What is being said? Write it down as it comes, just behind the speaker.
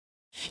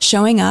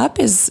showing up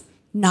is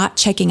not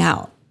checking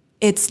out.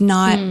 It's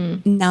not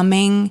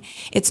numbing.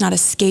 It's not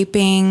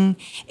escaping.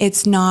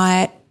 It's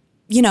not,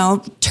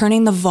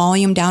 turning the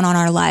volume down on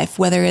our life,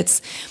 whether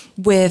it's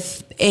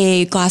with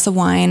a glass of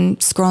wine,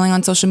 scrolling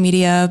on social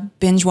media,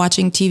 binge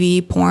watching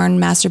TV, porn,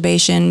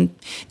 masturbation,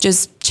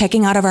 just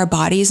checking out of our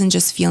bodies and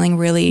just feeling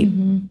really,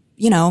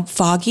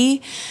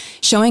 foggy.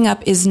 Showing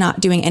up is not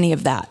doing any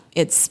of that.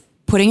 It's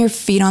putting your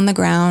feet on the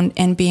ground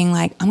and being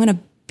like, I'm going to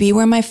be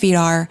where my feet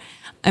are.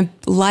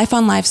 Life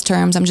on life's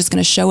terms. I'm just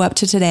going to show up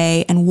to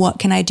today and what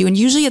can I do? And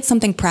usually it's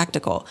something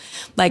practical,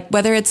 like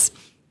whether it's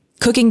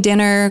cooking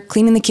dinner,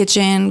 cleaning the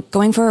kitchen,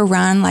 going for a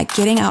run, like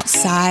getting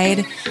outside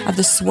of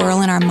the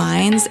swirl in our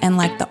minds and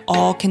like the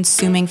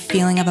all-consuming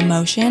feeling of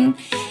emotion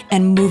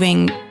and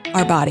moving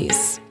our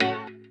bodies.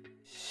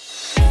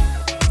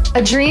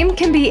 A dream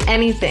can be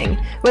anything,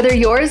 whether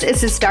yours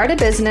is to start a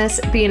business,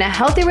 be in a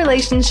healthy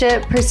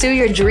relationship, pursue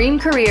your dream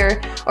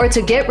career, or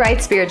to get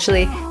right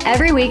spiritually.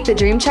 Every week, the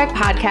Dream Check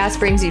podcast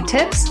brings you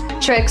tips,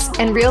 tricks,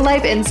 and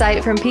real-life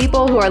insight from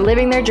people who are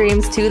living their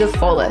dreams to the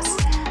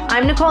fullest.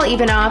 I'm Nicole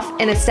Ivanoff,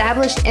 an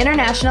established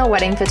international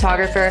wedding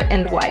photographer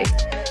and wife.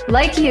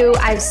 Like you,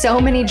 I have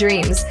so many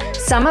dreams,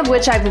 some of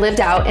which I've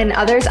lived out and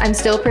others I'm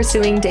still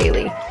pursuing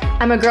daily.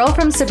 I'm a girl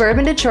from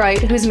suburban Detroit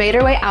who's made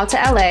her way out to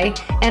LA,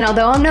 and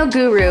although I'm no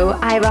guru,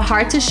 I have a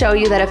heart to show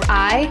you that if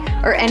I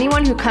or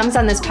anyone who comes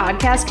on this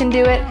podcast can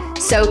do it,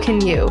 so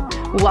can you.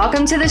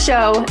 Welcome to the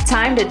show.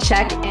 Time to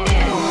check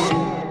in.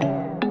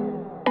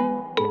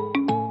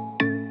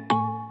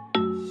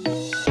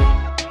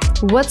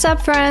 What's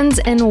up, friends,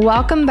 and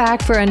welcome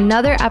back for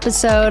another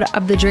episode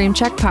of the Dream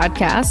Check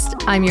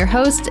podcast. I'm your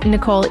host,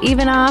 Nicole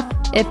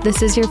Ivanoff. If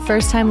this is your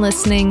first time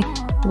listening,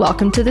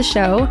 welcome to the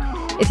show.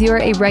 If you are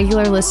a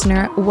regular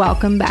listener,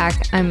 welcome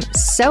back. I'm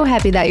so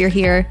happy that you're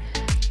here.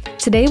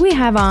 Today we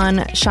have on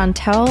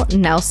Chantel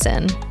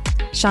Nelson.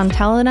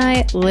 Chantel and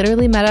I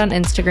literally met on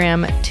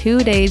Instagram 2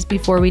 days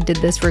before we did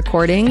this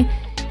recording.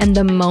 And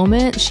the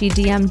moment she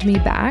DM'd me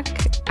back,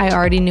 I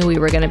already knew we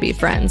were going to be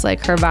friends.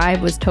 Like, her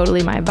vibe was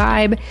totally my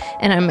vibe.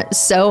 And I'm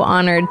so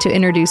honored to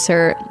introduce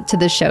her to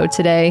the show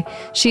today.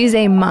 She's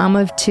a mom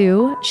of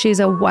two. She's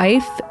a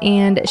wife,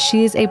 and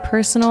she's a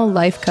personal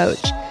life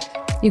coach.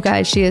 You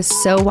guys, she is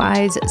so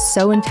wise,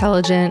 so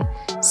intelligent,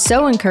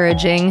 so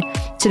encouraging.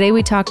 Today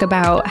we talk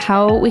about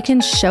how we can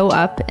show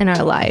up in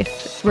our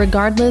life,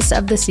 regardless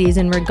of the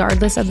season,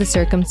 regardless of the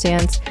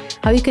circumstance,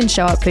 how you can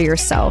show up for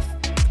yourself.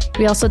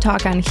 We also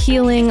talk on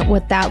healing,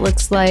 what that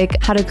looks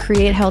like, how to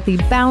create healthy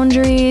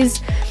boundaries.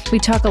 We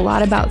talk a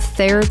lot about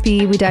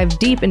therapy. We dive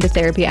deep into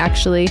therapy,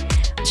 actually.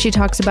 She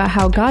talks about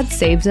how God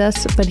saves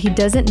us, but He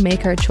doesn't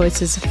make our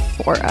choices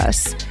for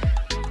us.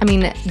 I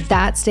mean,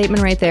 that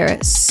statement right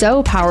there,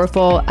 so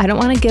powerful. I don't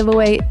want to give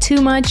away too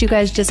much. You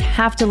guys just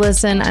have to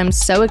listen. I'm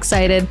so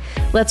excited.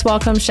 Let's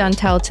welcome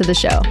Chantel to the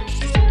show.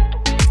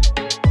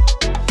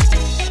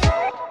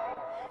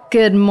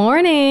 Good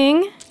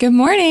morning. Good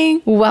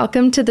morning.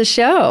 Welcome to the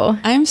show.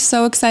 I'm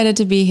so excited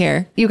to be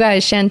here. You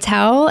guys,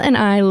 Chantel and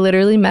I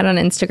literally met on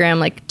Instagram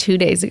like 2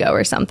 days ago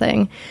or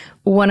something.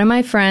 One of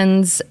my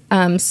friends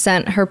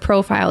sent her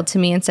profile to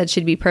me and said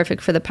she'd be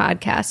perfect for the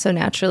podcast. So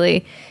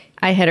naturally,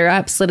 I hit her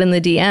up, slid in the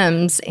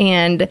DMs,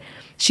 and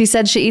she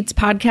said she eats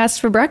podcasts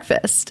for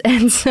breakfast.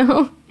 And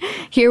so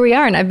here we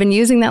are. And I've been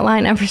using that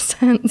line ever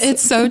since.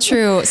 It's so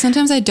true.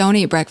 Sometimes I don't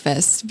eat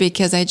breakfast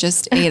because I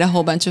just ate a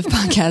whole bunch of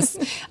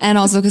podcasts. And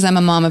also because I'm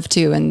a mom of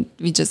two and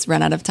we just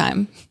run out of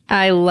time.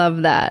 I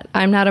love that.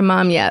 I'm not a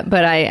mom yet,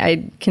 but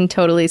I can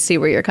totally see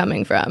where you're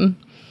coming from.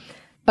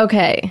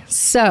 Okay,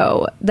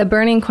 so the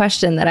burning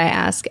question that I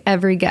ask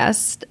every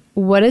guest,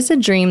 what is a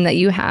dream that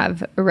you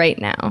have right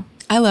now?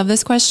 I love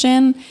this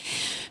question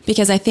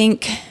because I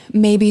think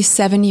maybe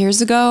 7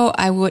 years ago,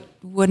 I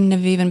wouldn't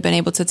have even been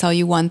able to tell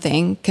you one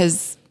thing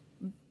because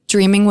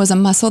dreaming was a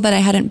muscle that I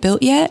hadn't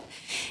built yet.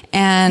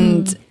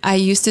 And I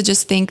used to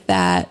just think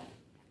that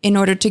in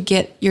order to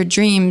get your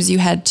dreams, you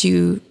had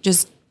to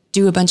just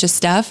do a bunch of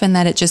stuff and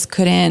that it just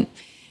couldn't.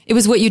 It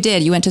was what you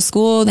did. You went to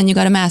school, then you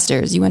got a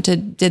master's. You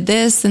did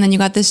this, and then you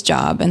got this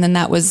job. And then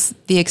that was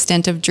the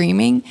extent of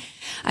dreaming.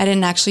 I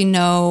didn't actually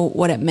know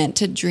what it meant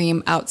to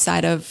dream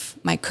outside of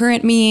my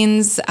current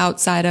means,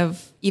 outside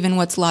of even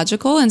what's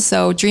logical. And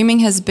so dreaming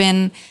has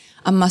been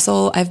a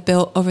muscle I've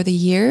built over the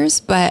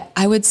years. But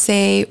I would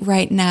say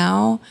right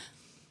now,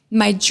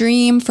 my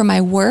dream for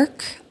my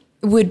work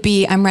would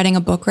be, I'm writing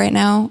a book right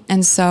now.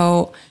 And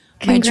so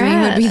my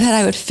dream would be that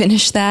I would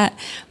finish that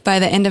by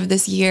the end of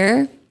this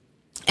year.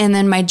 And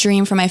then my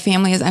dream for my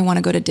family is I want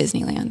to go to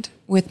Disneyland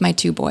with my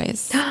two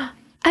boys.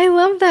 I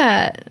love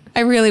that.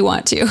 I really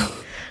want to.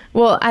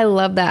 Well, I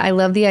love that. I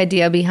love the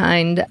idea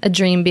behind a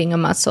dream being a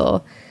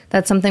muscle.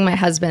 That's something my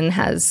husband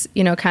has,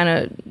 kind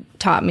of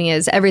taught me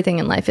is everything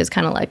in life is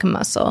kind of like a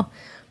muscle.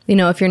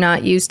 If you're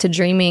not used to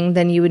dreaming,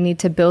 then you would need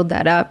to build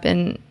that up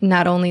and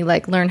not only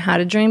like learn how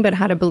to dream, but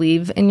how to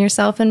believe in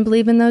yourself and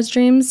believe in those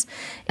dreams.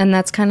 And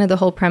that's kind of the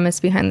whole premise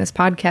behind this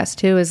podcast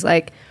too, is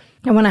like,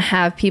 I want to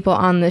have people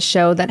on the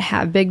show that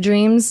have big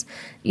dreams,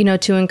 you know,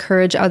 to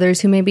encourage others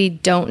who maybe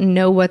don't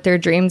know what their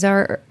dreams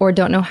are or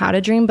don't know how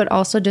to dream, but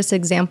also just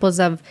examples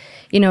of,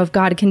 you know, if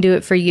God can do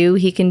it for you,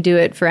 he can do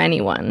it for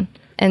anyone.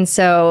 And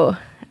so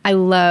I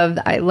love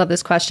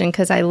this question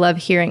because I love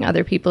hearing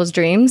other people's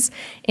dreams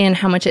and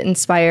how much it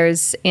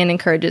inspires and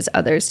encourages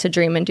others to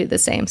dream and do the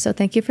same. So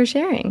thank you for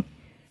sharing.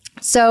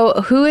 So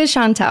who is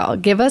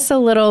Chantel? Give us a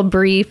little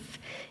brief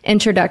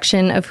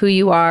introduction of who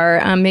you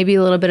are, maybe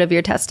a little bit of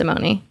your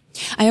testimony.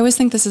 I always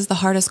think this is the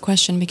hardest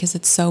question because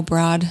it's so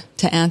broad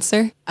to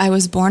answer. I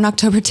was born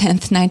October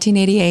 10th,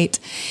 1988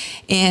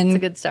 in That's a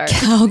good start.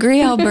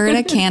 Calgary,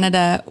 Alberta,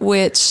 Canada,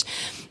 which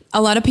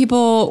a lot of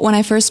people, when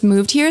I first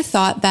moved here,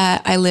 thought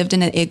that I lived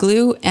in an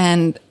igloo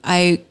and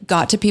I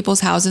got to people's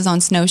houses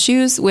on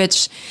snowshoes,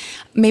 which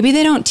maybe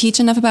they don't teach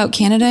enough about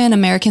Canada in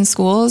American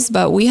schools,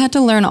 but we had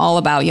to learn all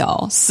about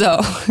y'all.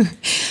 So,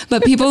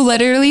 but people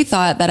literally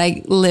thought that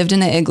I lived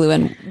in an igloo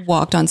and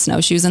walked on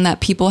snowshoes and that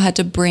people had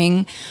to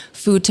bring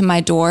food to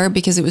my door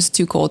because it was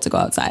too cold to go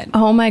outside.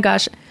 Oh my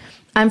gosh.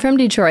 I'm from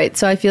Detroit,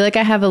 so I feel like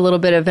I have a little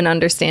bit of an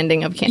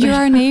understanding of Canada. You're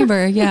our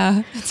neighbor.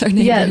 Yeah. It's our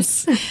neighbor.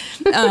 Yes.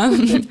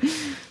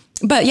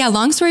 But yeah,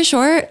 long story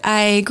short,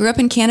 I grew up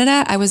in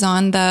Canada. I was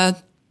on the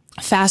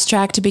fast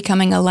track to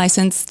becoming a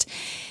licensed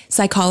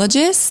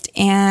psychologist,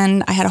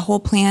 and I had a whole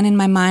plan in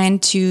my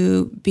mind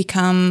to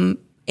become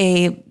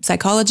a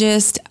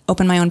psychologist,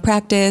 open my own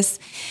practice.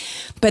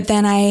 But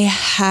then I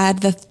had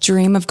the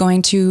dream of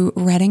going to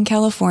Redding,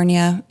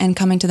 California and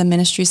coming to the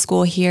ministry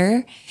school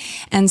here.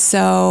 And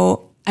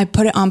so I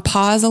put it on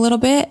pause a little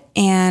bit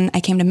and I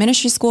came to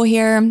ministry school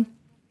here.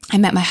 I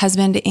met my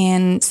husband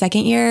in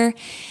second year.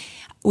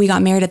 We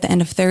got married at the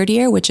end of third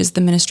year, which is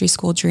the ministry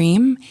school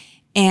dream.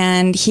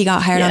 And he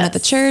got hired on at the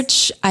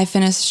church. I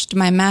finished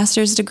my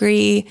master's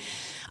degree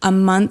a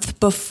month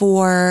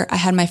before I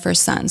had my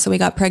first son. So we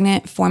got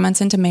pregnant 4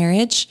 months into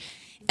marriage.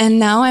 And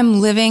now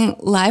I'm living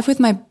life with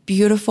my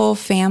beautiful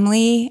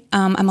family.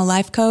 I'm a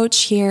life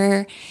coach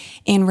here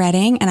in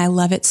Redding, and I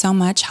love it so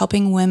much,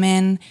 helping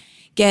women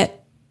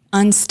get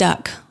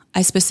unstuck.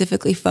 I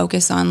specifically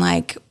focus on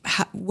like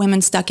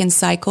women stuck in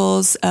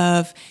cycles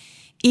of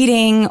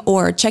eating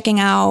or checking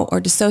out or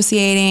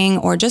dissociating,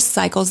 or just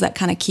cycles that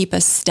kind of keep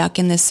us stuck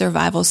in this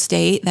survival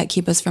state that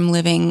keep us from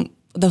living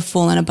the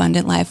full and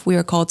abundant life we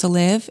were called to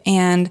live.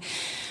 And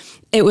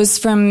it was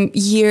from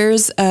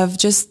years of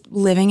just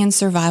living in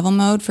survival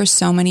mode for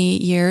so many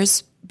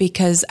years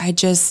because I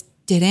just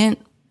didn't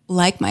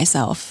like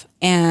myself.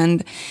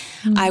 And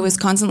I was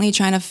constantly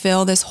trying to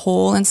fill this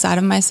hole inside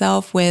of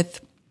myself with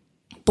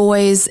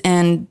boys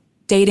and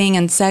dating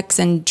and sex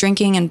and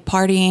drinking and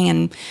partying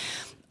and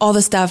all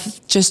the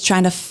stuff, just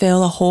trying to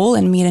fill a hole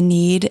and meet a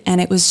need. And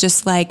it was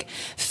just like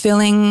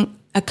filling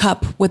a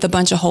cup with a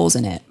bunch of holes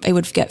in it. It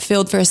would get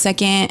filled for a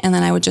second and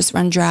then I would just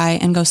run dry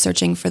and go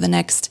searching for the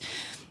next,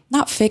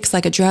 not fix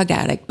like a drug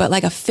addict, but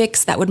like a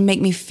fix that would make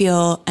me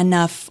feel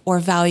enough or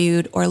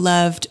valued or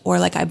loved or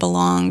like I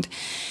belonged.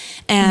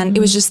 And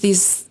it was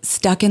just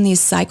stuck in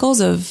these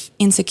cycles of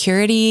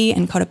insecurity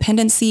and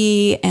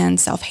codependency and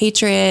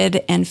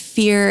self-hatred and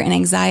fear and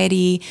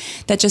anxiety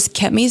that just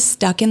kept me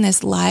stuck in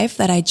this life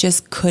that I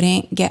just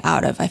couldn't get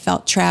out of. I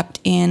felt trapped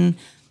in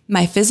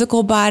my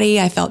physical body.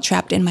 I felt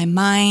trapped in my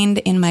mind,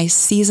 in my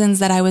seasons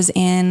that I was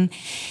in.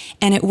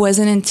 And it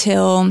wasn't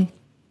until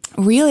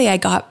really I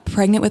got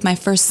pregnant with my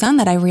first son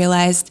that I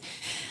realized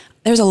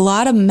there's a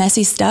lot of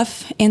messy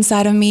stuff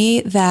inside of me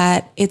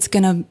that it's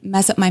going to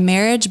mess up my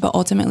marriage, but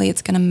ultimately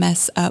it's going to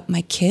mess up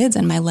my kids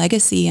and my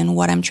legacy and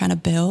what I'm trying to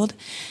build.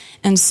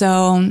 And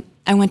so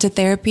I went to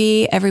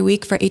therapy every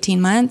week for 18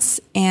 months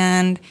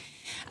and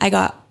I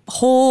got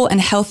whole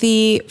and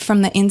healthy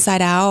from the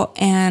inside out.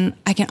 And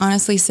I can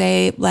honestly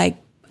say, like,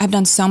 I've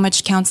done so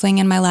much counseling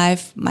in my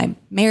life. My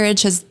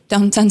marriage has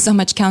done so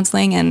much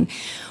counseling, and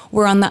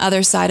we're on the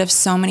other side of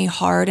so many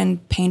hard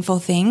and painful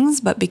things,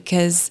 but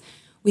because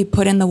we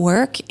put in the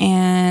work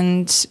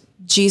and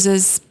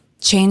Jesus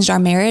changed our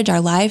marriage, our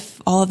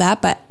life, all of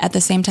that. But at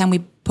the same time, we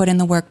put in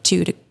the work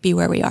too to be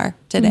where we are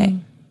today.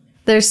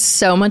 There's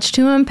so much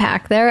to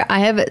unpack there. I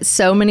have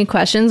so many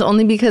questions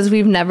only because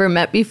we've never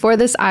met before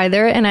this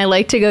either. And I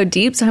like to go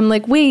deep. So I'm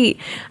like, wait,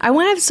 I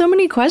want to have so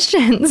many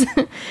questions.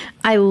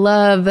 I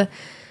love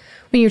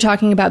when you're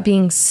talking about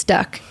being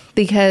stuck,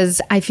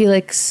 because I feel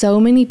like so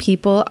many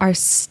people are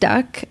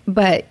stuck,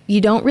 but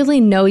you don't really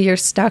know you're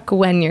stuck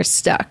when you're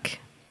stuck,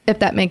 if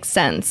that makes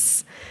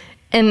sense.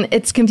 And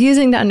it's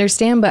confusing to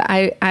understand, but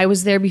I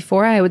was there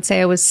before. I would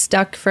say I was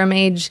stuck from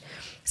age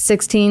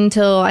 16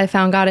 till I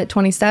found God at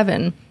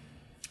 27.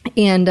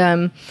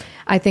 And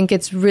I think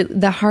it's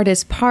the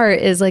hardest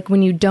part is like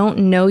when you don't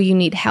know you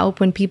need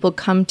help, when people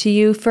come to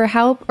you for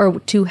help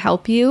or to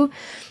help you,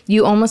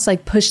 you almost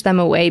like push them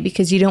away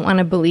because you don't want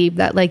to believe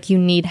that like you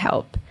need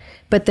help.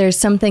 But there's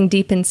something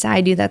deep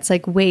inside you that's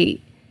like,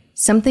 wait,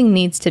 something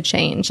needs to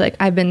change. Like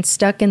I've been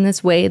stuck in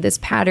this way, this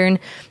pattern.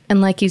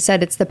 And like you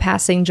said, it's the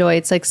passing joy.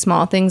 It's like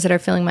small things that are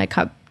filling my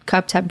cup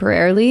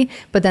temporarily,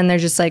 but then they're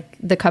just like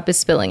the cup is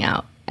spilling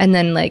out. And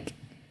then like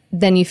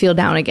then you feel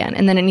down again,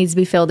 and then it needs to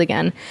be filled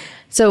again.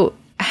 So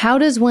how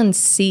does one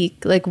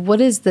seek, like, what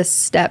is the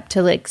step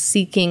to like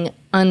seeking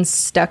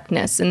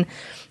unstuckness? And,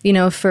 you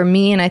know, for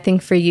me, and I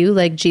think for you,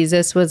 like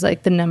Jesus was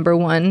like the number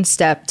one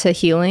step to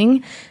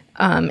healing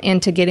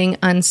and to getting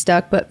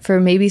unstuck. But for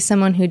maybe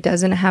someone who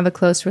doesn't have a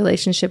close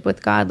relationship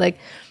with God, like,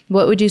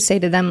 what would you say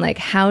to them? Like,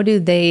 how do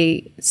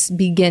they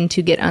begin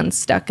to get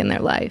unstuck in their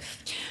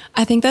life?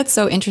 I think that's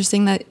so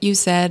interesting that you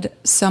said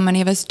so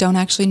many of us don't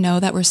actually know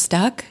that we're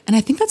stuck. And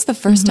I think that's the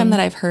first time that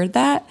I've heard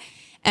that.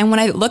 And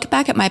when I look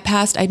back at my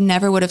past, I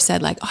never would have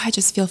said like, oh, I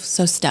just feel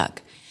so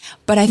stuck.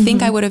 But I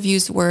think I would have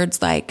used words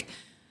like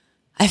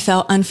I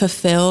felt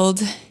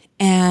unfulfilled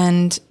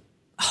and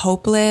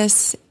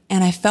hopeless,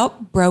 and I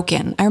felt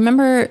broken. I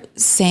remember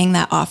saying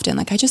that often,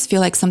 like, I just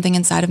feel like something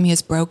inside of me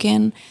is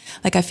broken.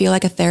 Like, I feel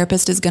like a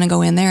therapist is going to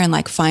go in there and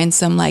like find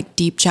some like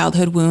deep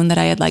childhood wound that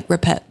I had like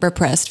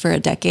repressed for a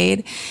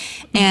decade.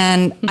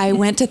 And I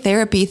went to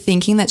therapy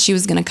thinking that she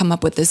was going to come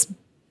up with this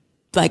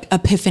like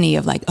epiphany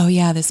of like, oh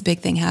yeah, this big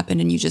thing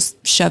happened and you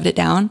just shoved it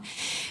down.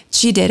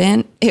 She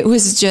didn't. It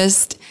was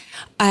just,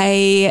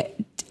 I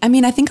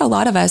mean, I think a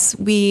lot of us,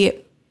 we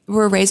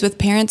were raised with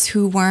parents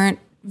who weren't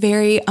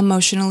very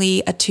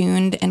emotionally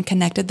attuned and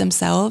connected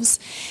themselves.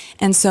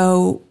 And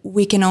so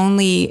we can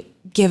only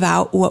give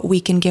out what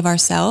we can give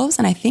ourselves.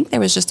 And I think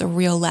there was just a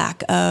real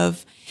lack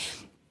of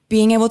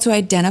being able to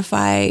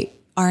identify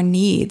our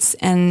needs.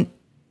 And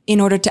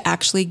in order to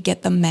actually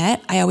get them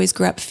met, I always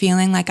grew up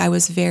feeling like I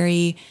was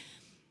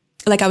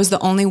the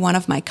only one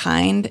of my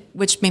kind,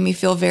 which made me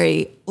feel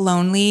very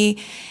lonely.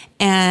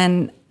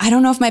 And I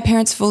don't know if my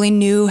parents fully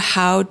knew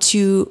how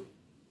to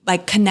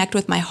like connect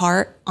with my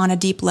heart on a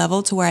deep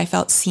level to where I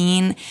felt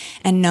seen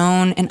and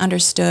known and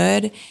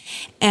understood.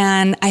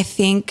 And I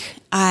think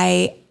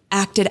I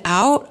acted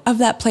out of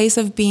that place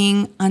of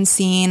being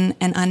unseen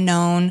and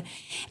unknown.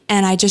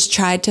 And I just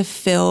tried to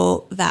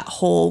fill that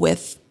hole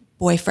with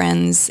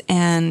boyfriends.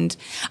 And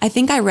I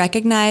think I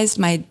recognized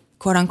my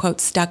quote unquote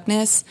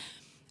stuckness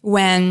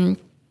when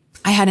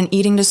I had an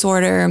eating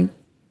disorder.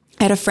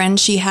 I had a friend,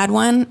 she had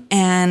one,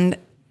 and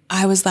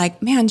I was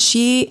like, man,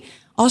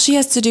 all she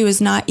has to do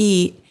is not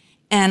eat.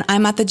 And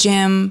I'm at the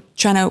gym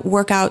trying to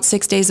work out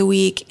 6 days a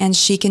week, and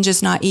she can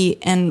just not eat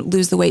and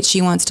lose the weight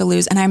she wants to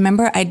lose. And I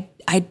remember I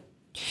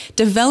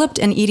developed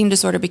an eating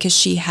disorder because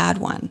she had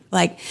one.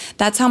 Like,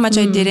 that's how much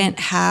I didn't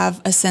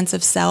have a sense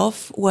of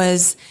self.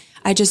 Was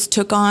I just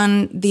took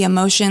on the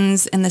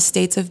emotions and the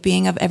states of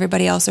being of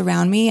everybody else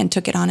around me and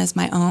took it on as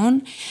my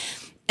own.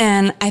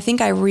 And I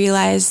think I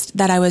realized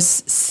that I was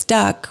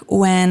stuck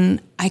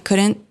when I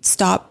couldn't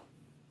stop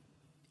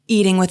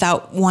eating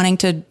without wanting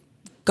to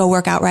go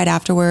work out right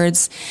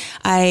afterwards.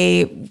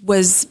 I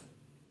was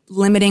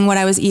limiting what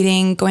I was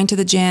eating, going to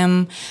the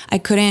gym. I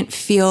couldn't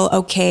feel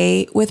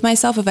okay with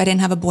myself if I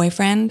didn't have a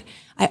boyfriend.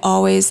 I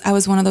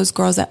was one of those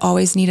girls that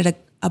always needed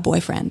a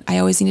boyfriend. I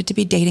always needed to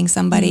be dating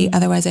somebody.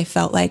 Otherwise I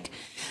felt like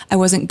I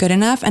wasn't good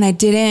enough. And I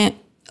didn't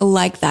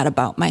like that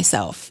about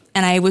myself.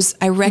 And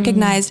I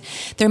recognized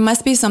there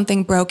must be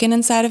something broken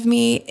inside of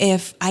me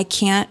if I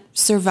can't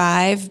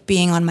survive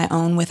being on my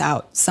own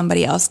without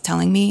somebody else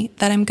telling me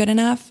that I'm good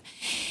enough.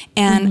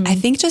 And I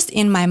think just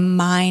in my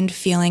mind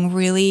feeling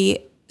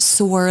really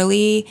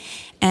swirly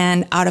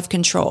and out of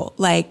control.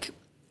 Like,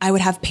 I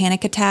would have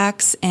panic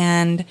attacks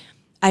and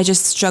I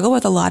just struggle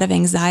with a lot of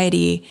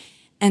anxiety.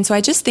 And so I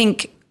just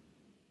think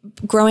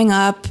growing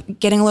up,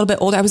 getting a little bit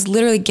older, I was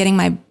literally getting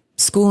my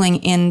schooling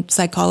in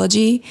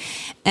psychology.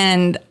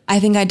 And I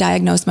think I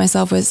diagnosed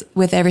myself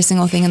with every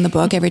single thing in the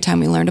book every time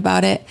we learned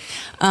about it.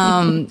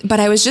 But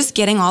I was just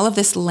getting all of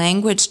this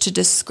language to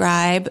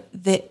describe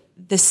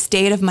the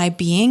state of my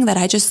being that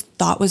I just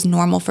thought was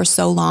normal for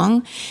so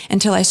long,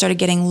 until I started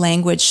getting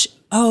language.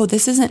 Oh,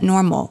 this isn't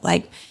normal.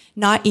 Like,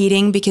 not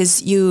eating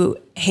because you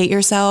hate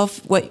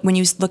yourself when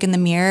you look in the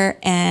mirror,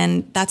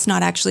 and that's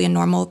not actually a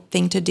normal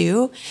thing to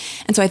do.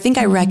 And so I think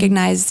I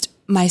recognized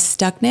my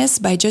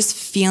stuckness by just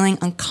feeling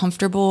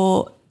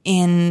uncomfortable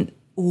in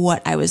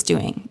what I was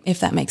doing,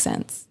 if that makes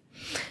sense.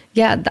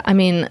 Yeah. I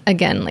mean,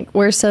 again, like,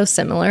 we're so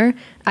similar.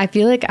 I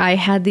feel like I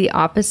had the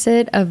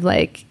opposite of,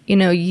 like, you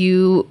know,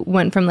 you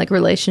went from like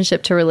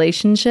relationship to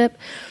relationship.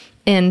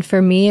 And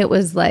for me, it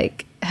was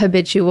like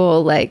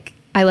habitual, like,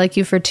 I like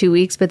you for 2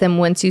 weeks, but then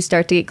once you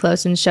start to get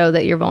close and show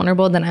that you're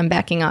vulnerable, then I'm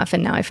backing off,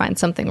 and now I find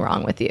something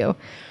wrong with you.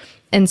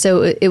 And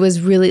so it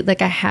was really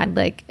like I had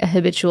like a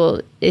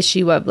habitual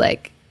issue of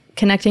like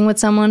connecting with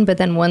someone, but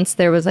then once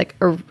there was like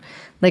a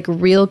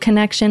real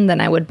connection,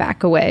 then I would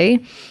back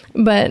away.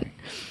 But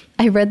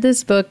I read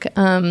this book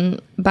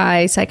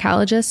by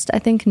psychologist, I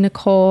think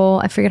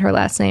Nicole, I forget her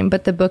last name,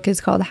 but the book is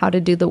called How to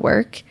Do the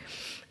Work.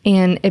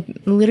 And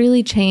it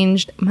literally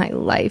changed my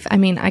life. I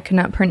mean, I could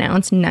not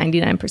pronounce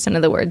 99%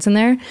 of the words in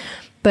there,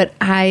 but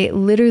I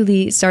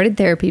literally started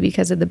therapy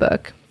because of the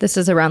book. This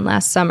is around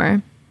last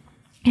summer.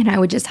 And I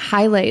would just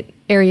highlight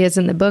areas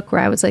in the book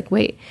where I was like,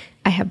 wait,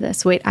 I have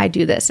this, wait, I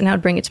do this. And I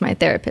would bring it to my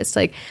therapist.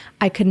 Like,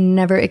 I could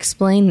never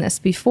explain this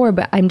before,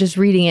 but I'm just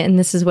reading it and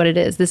this is what it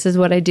is. This is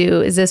what I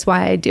do. Is this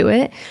why I do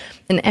it?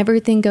 And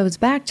everything goes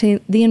back to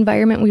the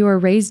environment we were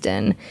raised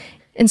in.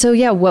 And so,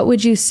 yeah, what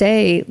would you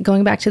say,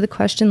 going back to the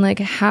question, like,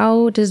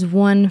 how does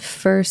one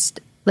first,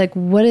 like,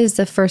 what is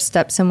the first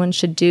step someone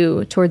should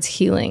do towards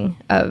healing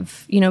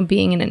of, you know,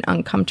 being in an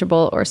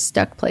uncomfortable or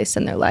stuck place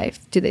in their life?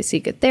 Do they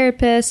seek a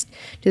therapist?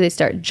 Do they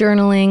start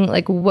journaling?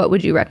 Like, what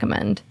would you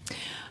recommend?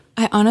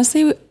 I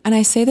honestly, and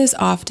I say this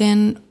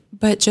often,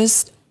 but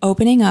just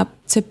opening up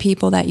to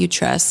people that you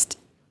trust.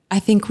 I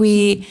think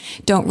we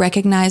don't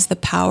recognize the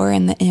power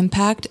and the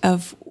impact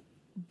of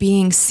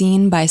being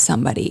seen by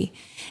somebody.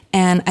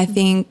 And I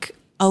think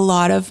a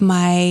lot of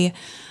my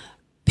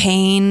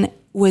pain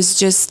was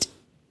just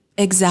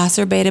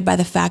exacerbated by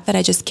the fact that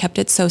I just kept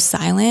it so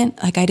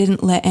silent. Like, I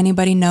didn't let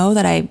anybody know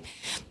that I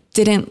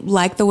didn't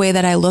like the way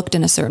that I looked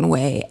in a certain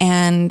way.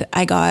 And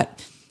I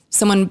got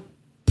someone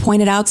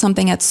pointed out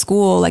something at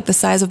school, like the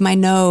size of my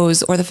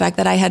nose or the fact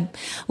that I had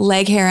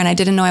leg hair and I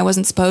didn't know I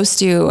wasn't supposed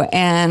to.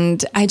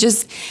 And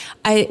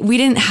we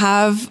didn't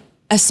have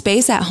a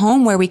space at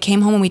home where we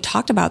came home and we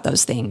talked about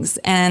those things.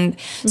 And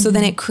so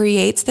then it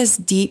creates this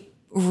deep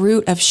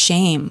root of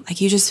shame. Like,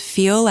 you just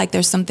feel like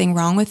there's something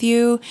wrong with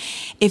you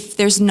if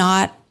there's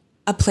not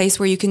a place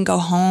where you can go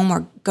home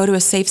or go to a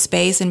safe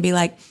space and be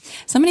like,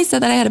 somebody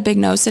said that I had a big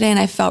nose today and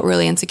I felt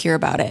really insecure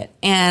about it.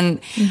 And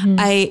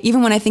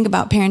even when I think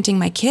about parenting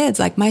my kids,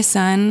 like, my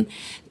son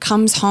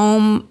comes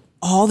home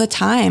all the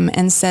time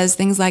and says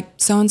things like,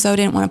 so-and-so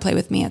didn't want to play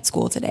with me at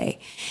school today.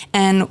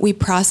 And we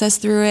process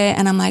through it.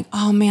 And I'm like,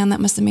 oh man, that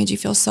must have made you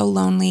feel so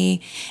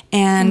lonely.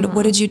 And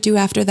what did you do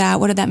after that?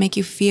 What did that make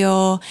you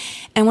feel?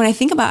 And when I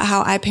think about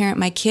how I parent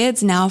my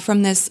kids now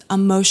from this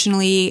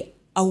emotionally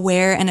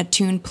aware and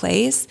attuned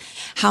place,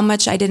 how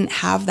much I didn't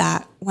have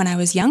that when I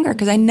was younger,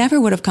 because I never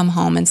would have come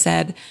home and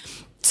said,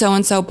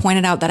 so-and-so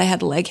pointed out that I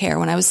had leg hair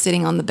when I was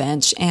sitting on the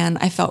bench and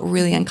I felt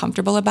really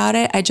uncomfortable about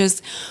it. I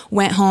just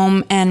went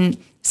home and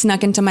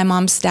snuck into my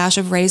mom's stash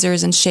of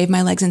razors and shaved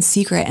my legs in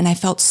secret. And I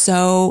felt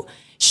so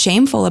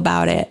shameful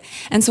about it.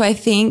 And so I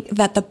think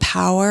that the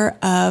power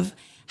of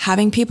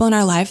having people in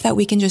our life that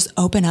we can just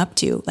open up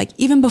to, like,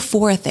 even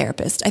before a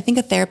therapist, I think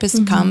a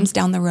therapist comes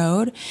down the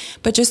road,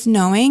 but just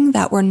knowing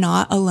that we're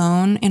not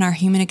alone in our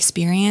human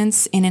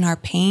experience and in our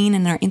pain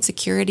and our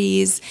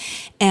insecurities.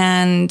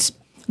 And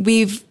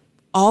we've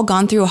all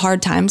gone through a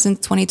hard time since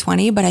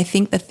 2020, but I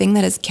think the thing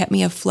that has kept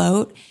me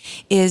afloat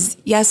is,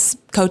 yes,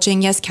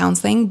 coaching, yes,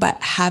 counseling,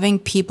 but having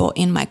people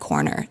in my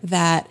corner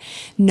that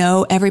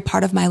know every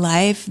part of my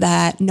life,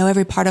 that know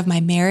every part of my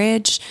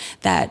marriage,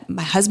 that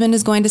my husband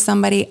is going to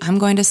somebody, I'm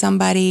going to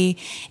somebody,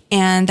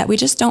 and that we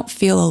just don't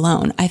feel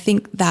alone. I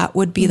think that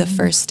would be the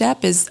first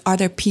step is, are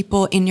there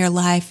people in your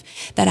life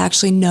that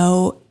actually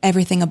know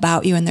everything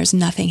about you and there's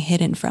nothing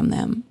hidden from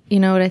them? You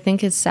know, what I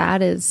think is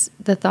sad is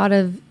the thought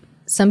of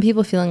some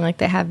people feeling like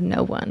they have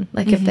no one.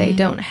 Like, if they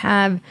don't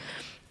have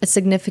a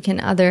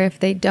significant other, if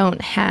they don't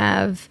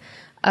have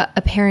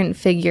a parent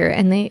figure,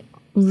 and they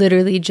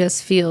literally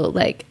just feel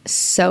like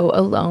so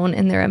alone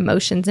in their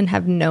emotions and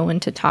have no one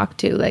to talk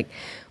to. Like,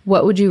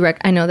 what would you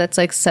I know that's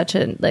like such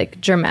a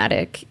like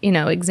dramatic, you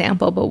know,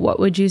 example, but what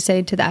would you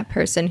say to that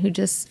person who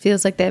just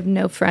feels like they have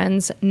no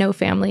friends, no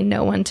family,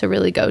 no one to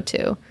really go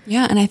to?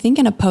 Yeah. And I think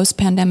in a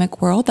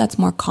post-pandemic world, that's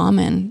more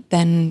common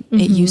than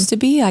it used to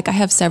be. Like, I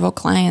have several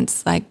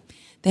clients, like,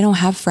 they don't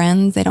have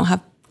friends. They don't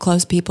have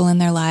close people in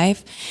their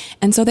life.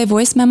 And so they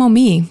voice memo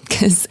me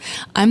because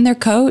I'm their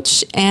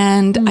coach,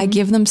 and I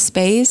give them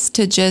space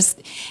to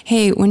just,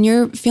 hey, when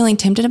you're feeling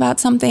tempted about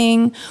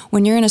something,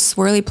 when you're in a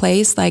swirly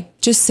place, like,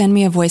 just send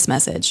me a voice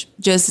message,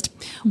 just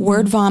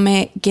word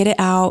vomit, get it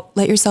out,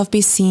 let yourself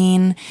be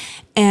seen.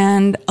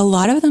 And a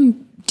lot of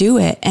them do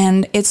it.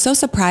 And it's so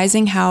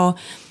surprising how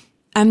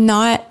I'm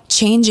not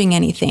changing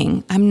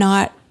anything. I'm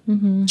not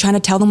trying to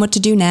tell them what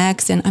to do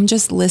next. And I'm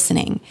just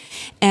listening.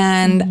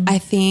 And I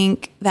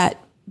think that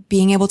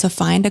being able to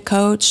find a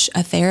coach,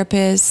 a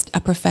therapist, a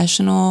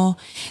professional,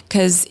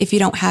 because if you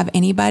don't have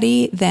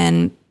anybody,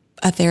 then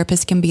a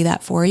therapist can be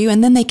that for you.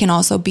 And then they can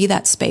also be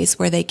that space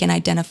where they can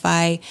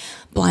identify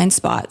blind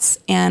spots.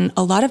 And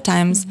a lot of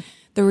times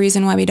the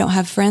reason why we don't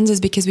have friends is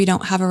because we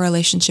don't have a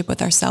relationship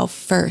with ourselves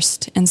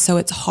first. And so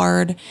it's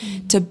hard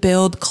to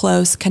build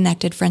close,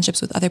 connected friendships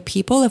with other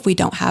people if we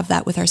don't have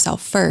that with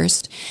ourselves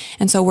first.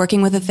 And so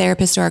working with a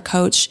therapist or a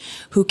coach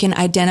who can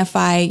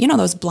identify, you know,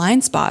 those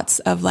blind spots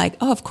of like,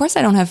 oh, of course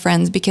I don't have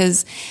friends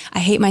because I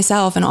hate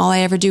myself and all I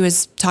ever do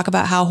is talk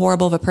about how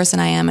horrible of a person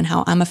I am and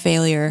how I'm a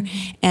failure.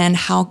 And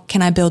how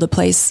can I build a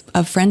place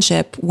of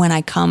friendship when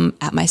I come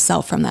at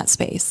myself from that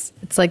space?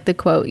 It's like the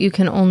quote, you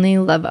can only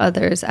love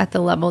others at the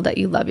level that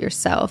you love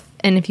yourself.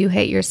 And if you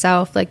hate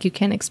yourself, like, you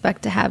can't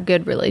expect to have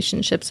good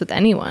relationships with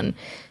anyone,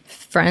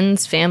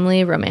 friends,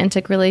 family,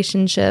 romantic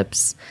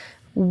relationships.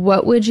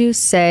 What would you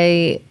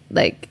say,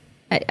 like,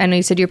 I know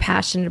you said you're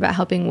passionate about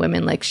helping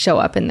women like show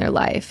up in their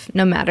life,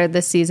 no matter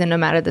the season, no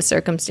matter the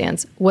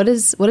circumstance. What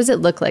does it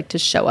look like to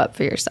show up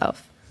for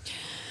yourself?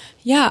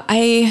 Yeah,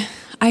 I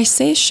I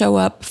say show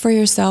up for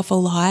yourself a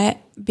lot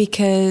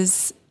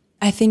because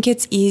I think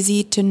it's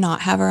easy to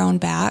not have our own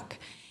back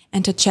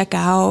and to check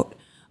out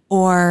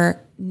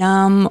or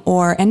numb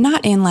and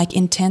not in like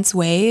intense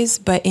ways,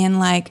 but in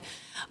like,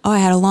 oh, I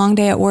had a long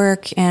day at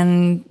work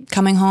and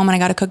coming home and I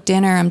got to cook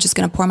dinner. I'm just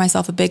going to pour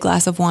myself a big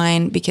glass of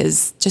wine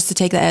because just to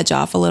take the edge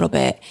off a little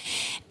bit.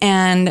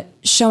 And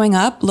showing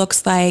up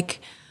looks like,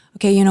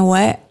 okay, you know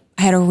what?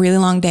 I had a really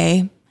long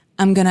day.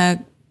 I'm going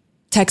to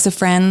text a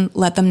friend,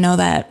 let them know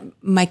that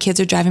my kids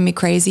are driving me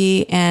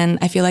crazy and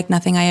I feel like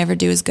nothing I ever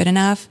do is good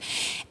enough.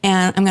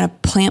 And I'm going to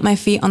plant my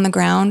feet on the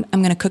ground.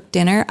 I'm going to cook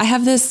dinner. I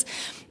have this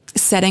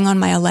setting on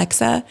my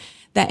Alexa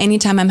that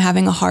anytime I'm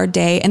having a hard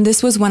day, and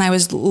this was when I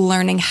was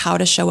learning how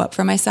to show up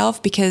for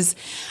myself, because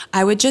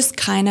I would just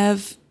kind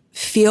of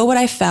feel what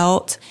I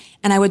felt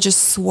and I would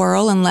just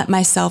swirl and let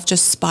myself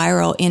just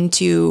spiral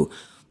into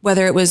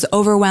whether it was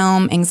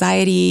overwhelm,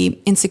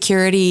 anxiety,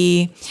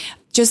 insecurity,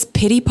 just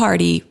pity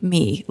party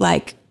me.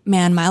 Like,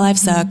 man, my life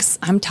sucks.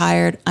 I'm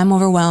tired. I'm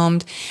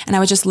overwhelmed. And I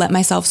would just let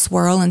myself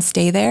swirl and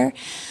stay there.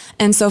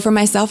 And so for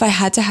myself, I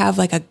had to have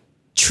like a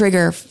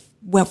trigger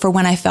for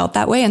when I felt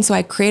that way. And so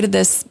I created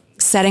this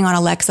setting on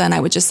Alexa and I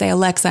would just say,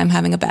 Alexa, I'm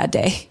having a bad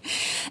day.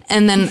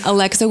 And then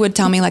Alexa would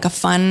tell me like a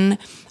fun,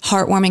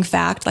 heartwarming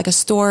fact, like a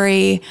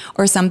story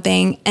or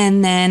something.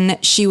 And then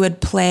she would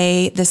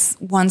play this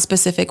one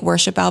specific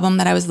worship album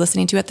that I was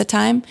listening to at the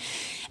time.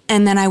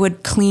 And then I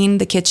would clean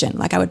the kitchen.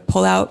 Like I would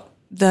pull out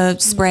the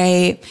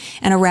spray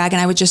and a rag and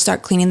I would just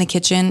start cleaning the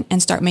kitchen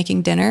and start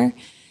making dinner.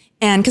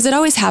 And cause it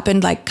always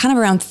happened like kind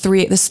of around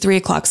this 3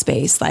 o'clock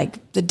space,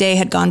 like the day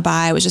had gone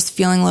by. I was just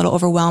feeling a little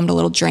overwhelmed, a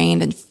little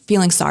drained and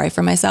feeling sorry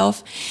for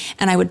myself.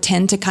 And I would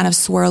tend to kind of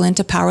swirl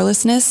into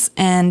powerlessness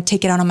and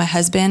take it out on my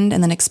husband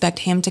and then expect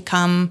him to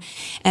come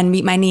and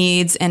meet my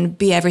needs and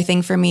be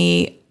everything for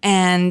me.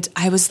 And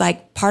I was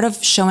like, part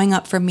of showing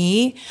up for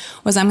me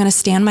was I'm going to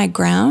stand my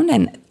ground.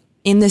 And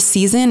in this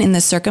season, in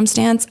this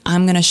circumstance,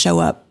 I'm going to show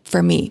up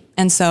for me.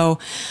 And so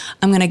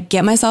I'm going to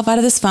get myself out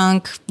of this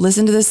funk,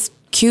 listen to this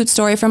cute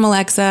story from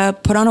Alexa,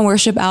 put on a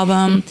worship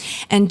album,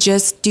 and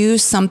just do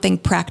something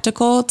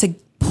practical to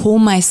pull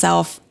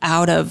myself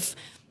out of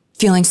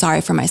feeling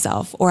sorry for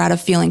myself or out of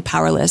feeling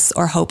powerless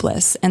or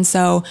hopeless. And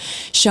so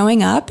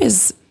showing up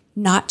is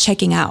not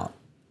checking out.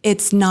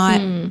 It's not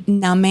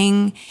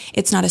numbing.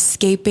 It's not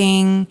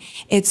escaping.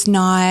 It's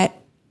not,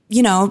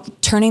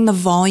 turning the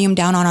volume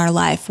down on our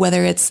life,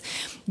 whether it's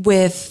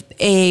with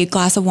a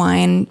glass of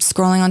wine,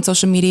 scrolling on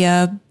social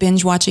media,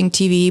 binge watching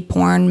TV,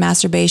 porn,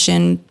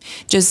 masturbation,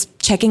 just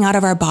checking out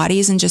of our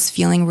bodies and just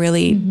feeling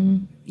really,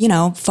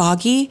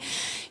 foggy.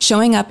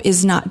 Showing up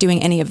is not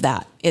doing any of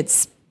that.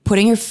 It's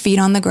putting your feet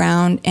on the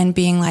ground and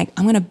being like,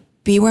 I'm going to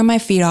be where my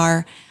feet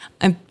are.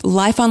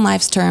 Life on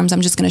life's terms.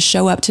 I'm just going to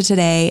show up to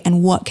today.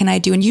 And what can I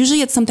do? And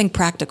usually it's something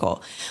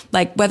practical,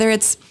 like whether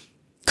it's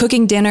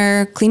cooking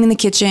dinner, cleaning the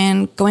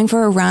kitchen, going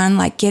for a run,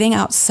 like getting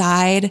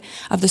outside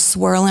of the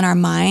swirl in our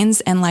minds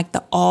and like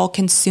the all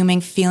consuming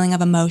feeling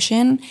of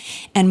emotion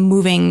and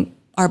moving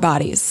our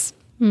bodies.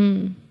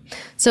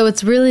 So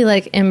it's really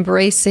like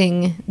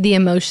embracing the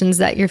emotions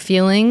that you're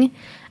feeling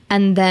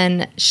and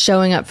then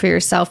showing up for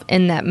yourself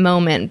in that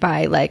moment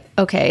by like,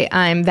 okay,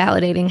 I'm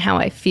validating how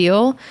I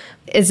feel.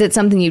 Is it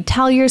something you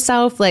tell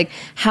yourself? Like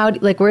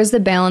where's the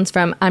balance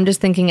from? I'm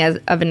just thinking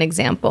of an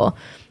example.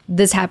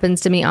 This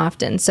happens to me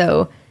often.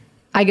 So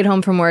I get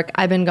home from work.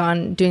 I've been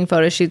gone doing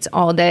photo shoots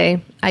all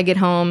day. I get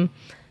home.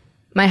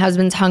 My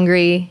husband's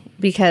hungry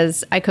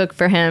because I cook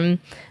for him,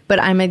 but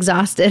I'm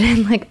exhausted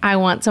and like I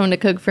want someone to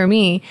cook for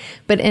me.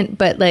 But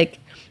like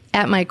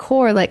at my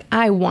core, like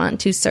I want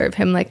to serve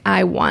him. Like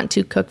I want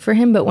to cook for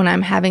him. But when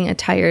I'm having a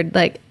tired,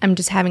 like I'm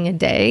just having a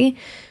day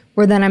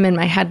where then I'm in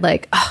my head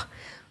like, oh,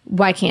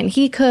 why can't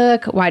he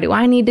cook? Why do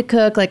I need to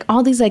cook? Like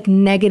all these like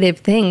negative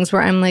things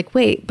where I'm like,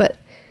 wait, but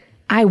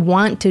I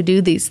want to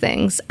do these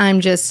things.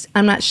 I'm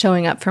not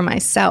showing up for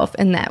myself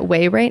in that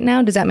way right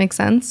now. Does that make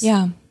sense?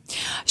 Yeah.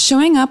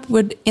 Showing up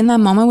in that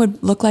moment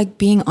would look like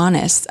being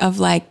honest of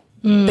like,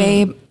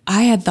 babe,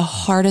 I had the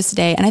hardest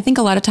day. And I think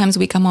a lot of times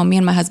we come home, me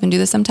and my husband do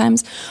this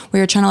sometimes, where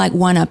you're trying to like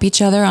one up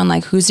each other on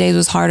like whose day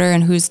was harder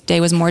and whose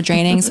day was more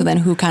draining. So then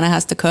who kind of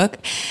has to cook.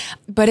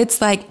 But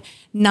it's like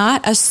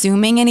not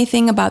assuming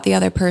anything about the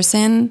other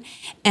person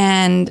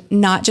and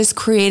not just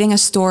creating a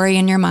story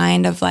in your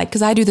mind of like,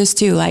 cause I do this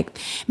too. Like,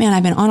 man,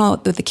 I've been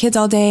on with the kids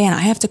all day and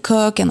I have to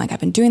cook and like, I've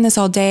been doing this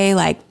all day,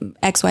 like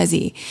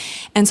XYZ.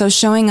 And so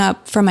showing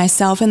up for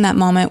myself in that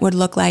moment would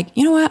look like,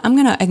 you know what? I'm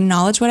going to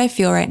acknowledge what I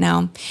feel right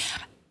now.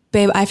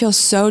 Babe, I feel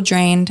so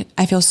drained.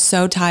 I feel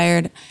so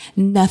tired.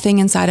 Nothing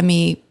inside of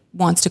me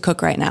wants to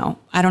cook right now.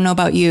 I don't know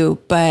about you,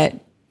 but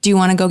do you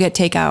want to go get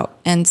takeout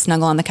and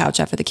snuggle on the couch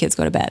after the kids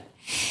go to bed?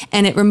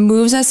 And it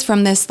removes us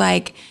from this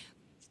like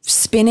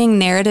spinning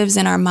narratives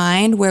in our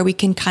mind where we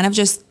can kind of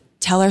just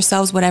tell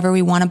ourselves whatever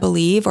we want to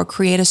believe or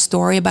create a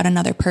story about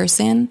another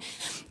person.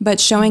 But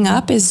showing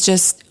up is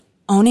just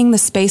owning the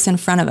space in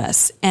front of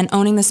us and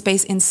owning the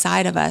space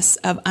inside of us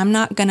of I'm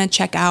not going to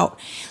check out.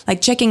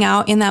 Like checking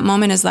out in that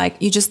moment is like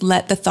you just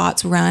let the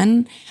thoughts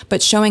run.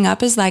 But showing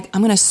up is like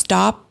I'm going to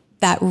stop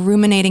that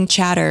ruminating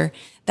chatter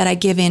that I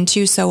give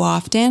into so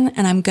often,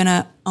 and I'm going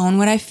to own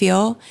what I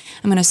feel.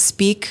 I'm going to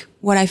speak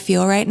what I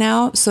feel right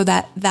now so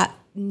that that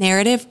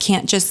narrative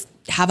can't just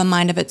have a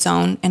mind of its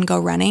own and go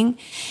running.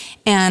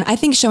 And I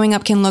think showing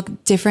up can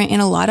look different in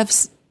a lot of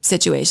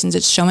situations.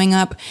 It's showing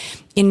up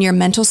in your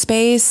mental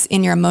space,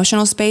 in your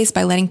emotional space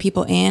by letting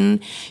people in,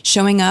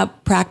 showing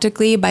up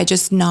practically by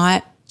just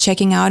not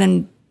checking out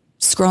and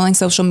scrolling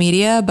social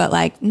media, but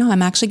like, no,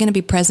 I'm actually going to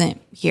be present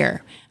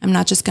here. I'm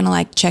not just going to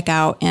like check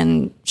out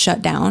and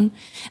shut down.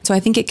 So I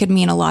think it could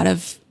mean a lot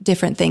of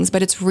different things,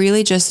 but it's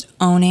really just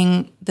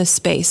owning the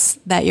space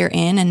that you're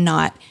in and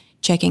not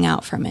checking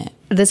out from it.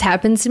 This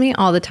happens to me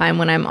all the time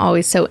when I'm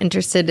always so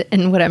interested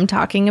in what I'm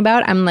talking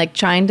about. I'm like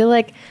trying to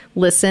like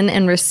listen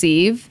and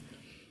receive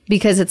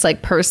because it's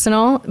like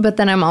personal, but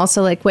then I'm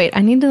also like, wait,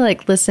 I need to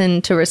like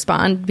listen to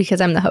respond because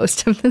I'm the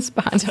host of this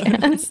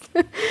podcast.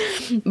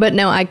 But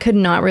no, I could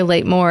not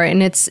relate more.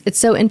 And it's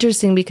so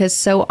interesting because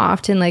so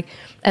often, like,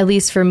 at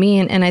least for me,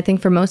 and I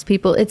think for most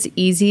people, it's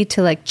easy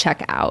to like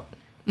check out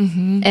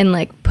and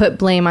like put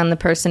blame on the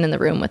person in the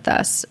room with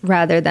us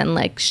rather than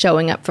like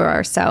showing up for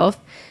ourselves,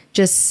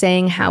 just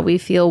saying how we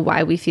feel,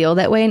 why we feel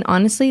that way. And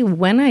honestly,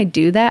 when I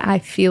do that, I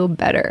feel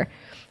better.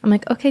 I'm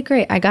like, okay,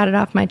 great. I got it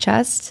off my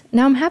chest.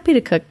 Now I'm happy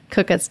to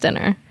cook us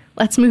dinner.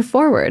 Let's move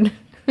forward.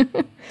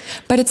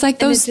 But it's like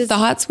those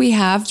thoughts we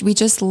have, we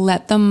just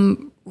let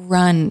them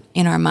run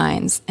in our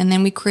minds. And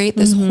then we create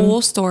this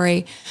whole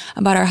story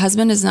about our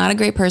husband is not a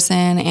great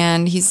person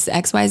and he's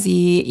XYZ,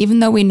 even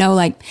though we know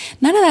like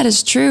none of that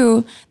is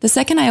true. The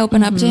second I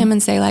open up to him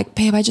and say like,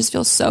 babe, I just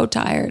feel so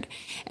tired.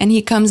 And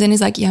he comes in,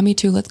 he's like, yeah, me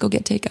too. Let's go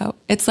get takeout.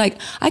 It's like,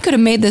 I could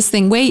have made this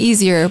thing way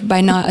easier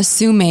by not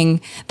assuming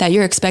that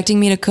you're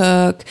expecting me to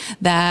cook,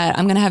 that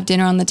I'm going to have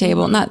dinner on the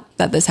table. Not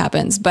that this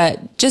happens,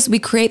 but just we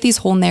create these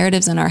whole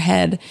narratives in our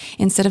head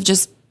instead of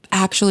just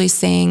actually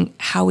saying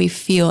how we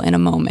feel in a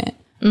moment.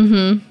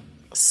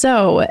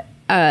 So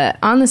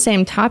on the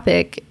same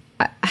topic,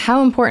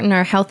 how important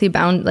are healthy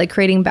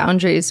creating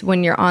boundaries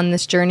when you're on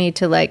this journey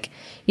to like,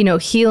 you know,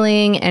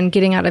 healing and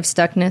getting out of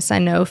stuckness? I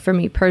know for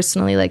me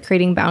personally, like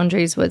creating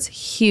boundaries was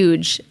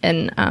huge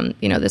in,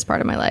 you know, this part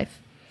of my life.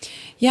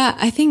 Yeah,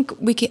 I think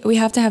we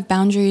have to have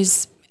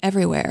boundaries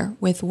everywhere,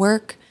 with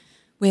work,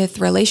 with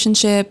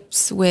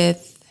relationships,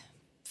 with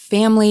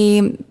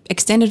family,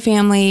 extended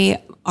family,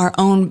 our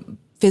own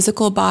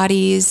physical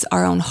bodies,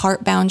 our own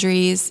heart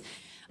boundaries.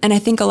 And I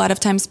think a lot of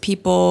times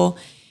people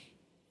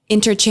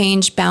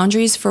interchange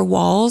boundaries for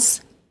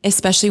walls,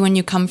 especially when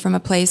you come from a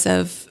place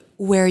of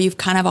where you've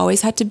kind of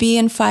always had to be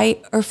in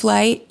fight or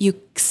flight. You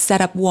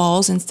set up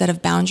walls instead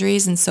of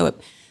boundaries. And so it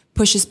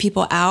pushes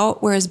people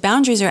out, whereas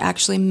boundaries are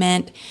actually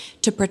meant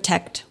to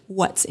protect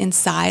what's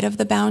inside of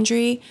the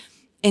boundary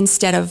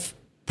instead of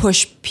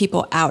push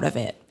people out of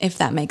it, if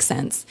that makes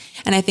sense.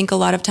 And I think a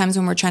lot of times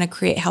when we're trying to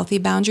create healthy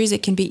boundaries,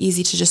 it can be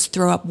easy to just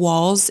throw up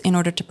walls in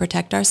order to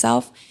protect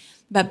ourselves.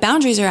 But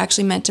boundaries are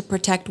actually meant to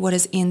protect what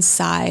is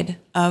inside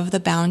of the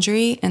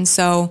boundary. And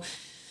so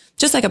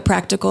just like a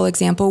practical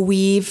example,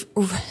 we've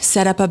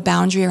set up a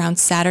boundary around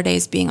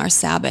Saturdays being our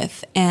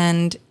Sabbath.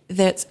 And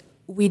that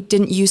we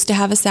didn't used to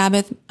have a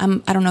Sabbath. I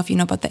don't know if you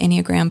know about the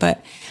Enneagram,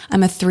 but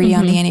I'm a 3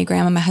 on the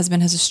Enneagram and my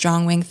husband has a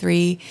strong wing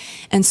 3.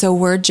 And so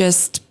we're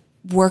just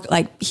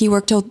he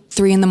worked till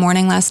 3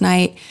 a.m. last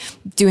night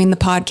doing the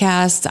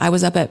podcast. I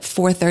was up at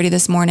 4:30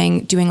 this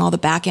morning doing all the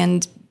back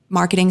end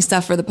marketing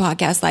stuff for the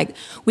podcast. Like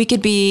we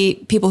could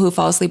be people who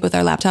fall asleep with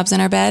our laptops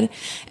in our bed.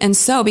 And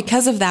so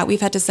because of that,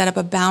 we've had to set up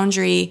a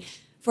boundary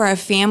for our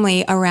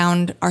family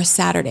around our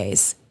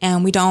Saturdays.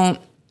 And we don't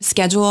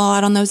schedule a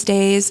lot on those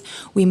days.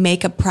 We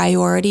make a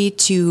priority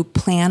to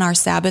plan our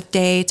Sabbath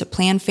day, to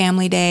plan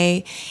family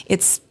day.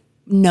 It's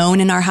known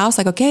in our house,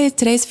 like, okay,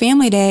 today's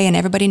family day, and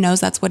everybody knows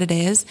that's what it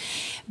is,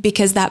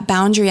 because that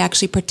boundary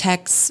actually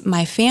protects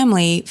my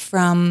family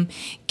from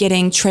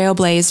getting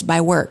trailblazed by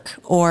work,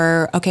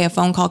 or, okay, a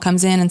phone call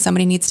comes in and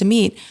somebody needs to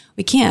meet.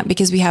 We can't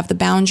because we have the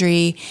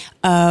boundary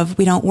of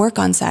we don't work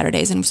on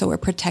Saturdays, and so we're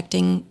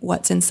protecting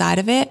what's inside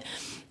of it.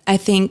 I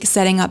think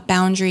setting up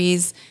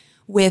boundaries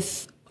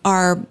with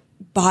our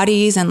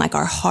bodies and like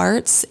our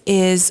hearts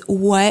is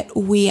what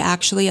we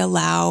actually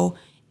allow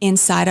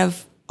inside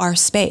of our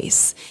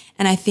space.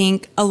 And I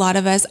think a lot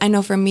of us, I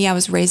know for me, I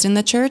was raised in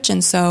the church.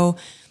 And so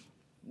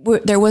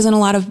there wasn't a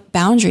lot of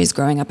boundaries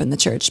growing up in the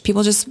church.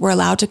 People just were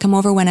allowed to come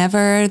over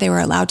whenever. They were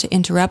allowed to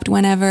interrupt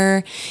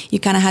whenever. You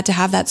kind of had to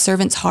have that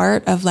servant's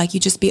heart of like, you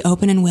just be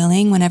open and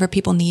willing whenever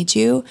people need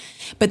you.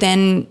 But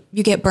then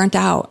you get burnt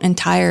out and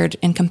tired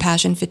and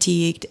compassion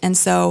fatigued. And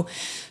so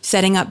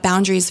setting up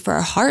boundaries for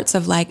our hearts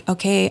of like,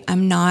 okay,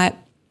 I'm not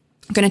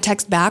going to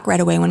text back right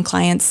away when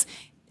clients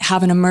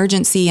have an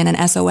emergency and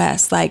an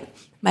SOS. Like,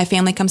 my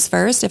family comes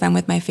first. If I'm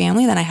with my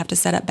family, then I have to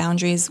set up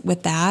boundaries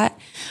with that.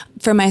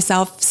 For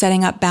myself,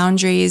 setting up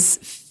boundaries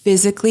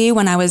physically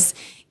when I was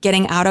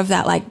getting out of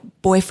that like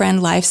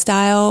boyfriend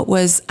lifestyle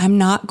was I'm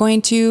not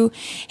going to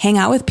hang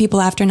out with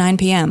people after 9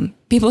 p.m.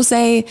 People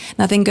say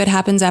nothing good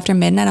happens after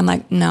midnight. I'm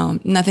like, no,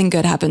 nothing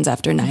good happens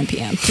after 9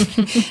 p.m.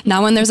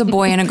 Not when there's a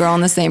boy and a girl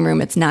in the same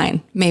room. It's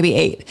 9, maybe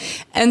 8.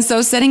 And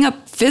so setting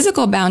up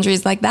physical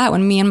boundaries like that,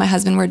 when me and my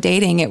husband were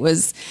dating, it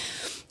was,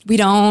 we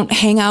don't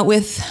hang out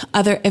with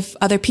if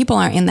other people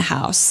aren't in the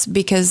house,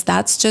 because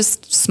that's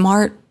just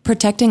smart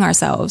protecting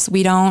ourselves.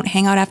 We don't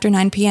hang out after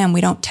 9 p.m.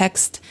 We don't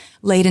text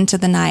late into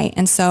the night.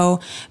 And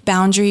so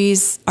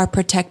boundaries are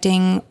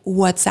protecting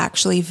what's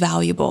actually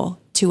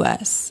valuable to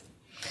us.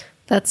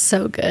 That's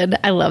so good.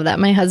 I love that.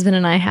 My husband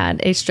and I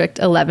had a strict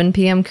 11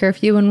 p.m.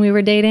 curfew when we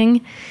were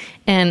dating.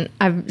 And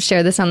I've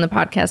shared this on the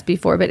podcast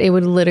before, but it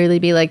would literally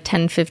be like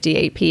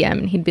 10:58 p.m.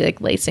 and he'd be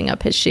like lacing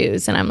up his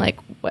shoes. And I'm like,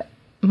 what?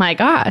 My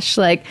gosh,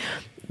 like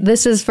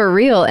this is for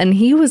real. And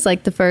he was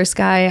like the first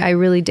guy I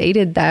really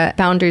dated that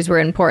boundaries were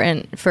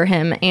important for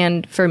him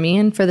and for me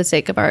and for the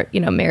sake of our,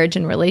 marriage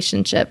and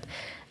relationship.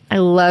 I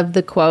love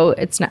the quote.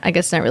 It's not, I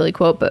guess not really a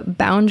quote, but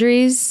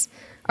boundaries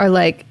are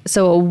like,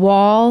 so a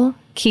wall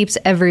keeps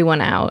everyone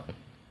out,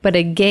 but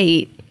a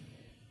gate,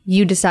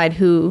 you decide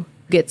who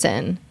gets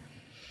in.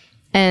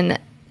 And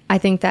I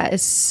think that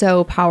is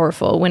so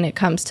powerful when it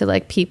comes to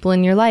like people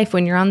in your life.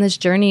 When you're on this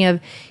journey of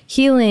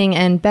healing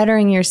and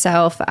bettering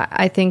yourself,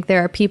 I think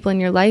there are people in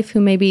your life who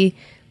maybe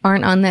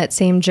aren't on that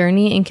same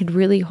journey and could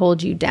really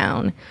hold you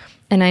down.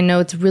 And I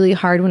know it's really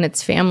hard when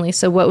it's family.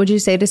 So what would you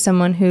say to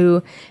someone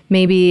who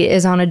maybe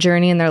is on a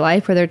journey in their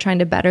life where they're trying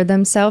to better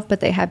themselves, but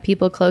they have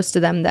people close to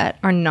them that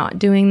are not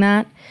doing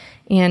that?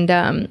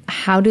 And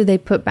how do they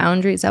put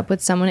boundaries up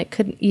with someone? It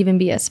could even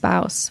be a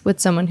spouse,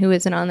 with someone who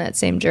isn't on that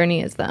same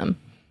journey as them.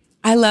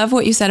 I love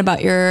what you said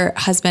about your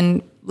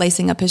husband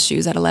lacing up his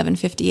shoes at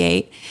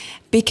 11:58,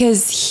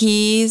 because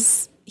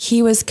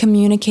he was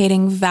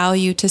communicating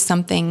value to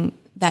something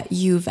that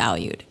you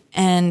valued.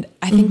 And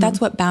I think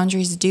that's what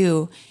boundaries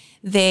do.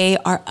 They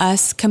are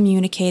us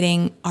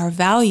communicating our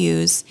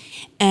values.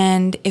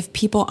 And if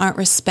people aren't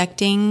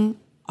respecting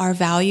our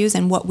values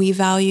and what we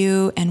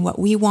value and what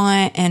we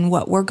want and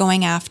what we're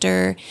going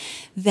after,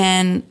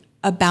 then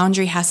a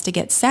boundary has to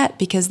get set,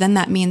 because then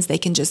that means they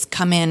can just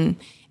come in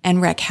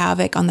and wreak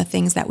havoc on the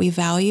things that we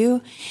value.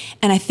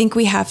 And I think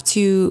we have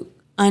to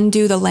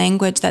undo the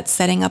language that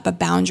setting up a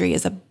boundary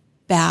is a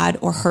bad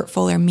or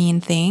hurtful or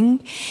mean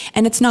thing.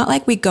 And it's not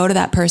like we go to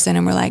that person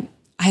and we're like,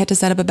 I had to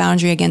set up a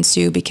boundary against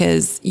you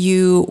because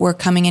you were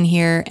coming in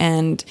here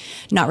and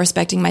not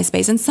respecting my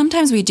space. And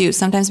sometimes we do.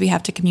 Sometimes we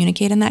have to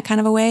communicate in that kind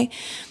of a way.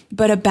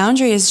 But a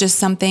boundary is just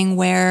something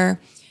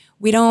where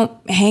we don't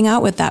hang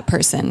out with that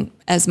person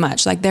as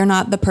much. Like they're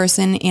not the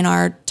person in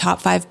our top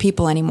 5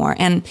 people anymore.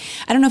 And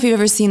I don't know if you've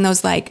ever seen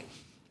those, like,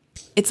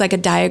 it's like a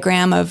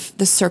diagram of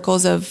the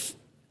circles of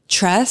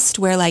trust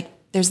where like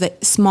there's the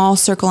small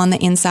circle on the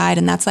inside,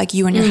 and that's like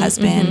you and your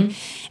husband.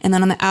 And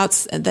then on the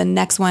outs, the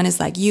next one is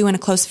like you and a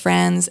close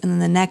friends. And then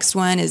the next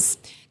one is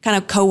kind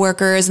of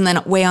coworkers. And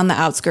then way on the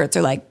outskirts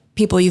are like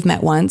people you've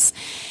met once.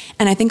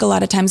 And I think a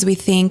lot of times we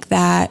think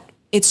that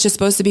it's just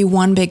supposed to be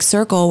one big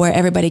circle where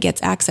everybody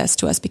gets access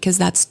to us because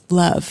that's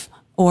love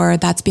or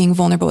that's being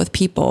vulnerable with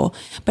people.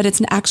 But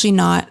it's actually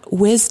not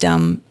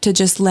wisdom to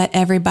just let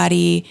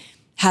everybody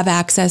have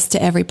access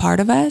to every part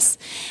of us.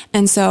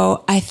 And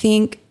so I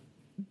think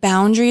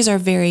boundaries are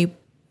very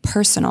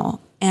personal.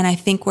 And I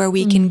think where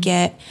we can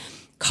get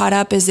caught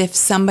up is if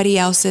somebody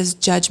else's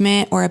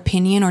judgment or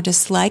opinion or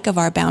dislike of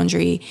our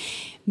boundary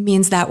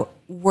means that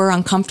we're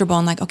uncomfortable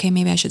and like, okay,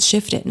 maybe I should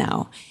shift it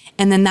now.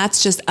 And then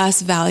that's just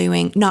us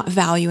not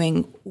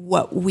valuing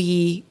what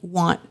we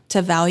want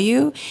to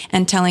value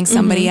and telling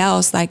somebody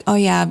else like, oh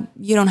yeah,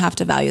 you don't have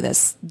to value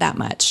this that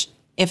much,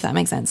 if that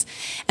makes sense.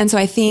 And so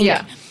I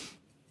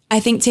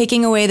think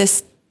taking away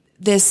this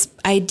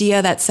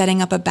idea that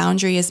setting up a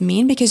boundary is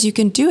mean, because you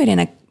can do it in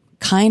a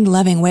kind,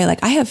 loving way.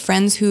 Like I have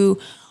friends who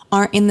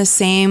aren't in the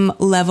same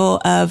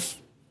level of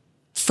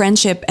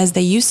friendship as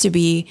they used to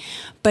be,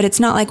 but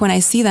it's not like when I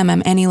see them,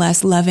 I'm any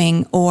less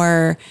loving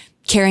or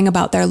caring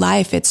about their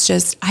life. It's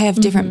just, I have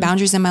different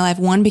boundaries in my life.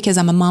 One, because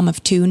I'm a mom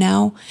of 2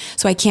 now.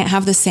 So I can't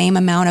have the same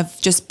amount of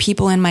just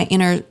people in my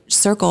inner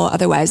circle.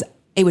 Otherwise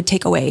it would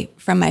take away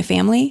from my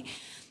family.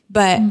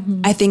 But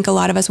I think a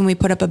lot of us, when we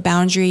put up a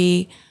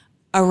boundary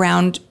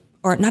around,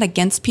 or not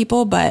against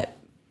people, but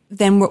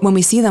then when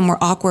we see them, we're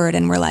awkward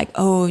and we're like,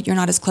 oh, you're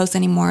not as close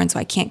anymore. And so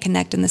I can't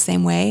connect in the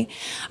same way.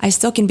 I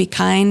still can be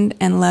kind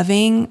and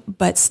loving,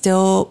 but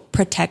still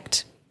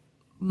protect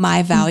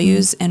my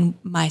values and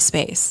my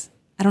space.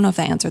 I don't know if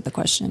that answered the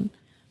question.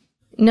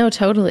 No,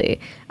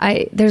 totally.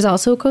 There's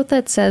also a quote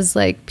that says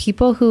like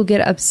people who get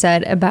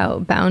upset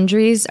about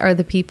boundaries are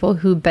the people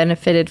who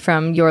benefited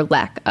from your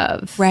lack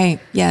of. Right.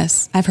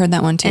 Yes. I've heard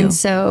that one too. And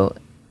so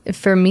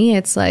for me,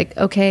 it's like,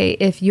 okay,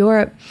 if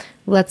you're,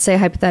 let's say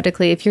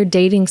hypothetically, if you're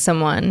dating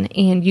someone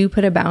and you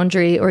put a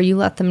boundary or you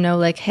let them know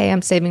like, hey,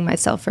 I'm saving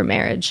myself for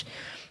marriage.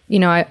 You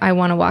know, I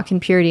want to walk in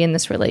purity in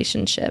this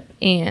relationship.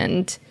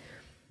 And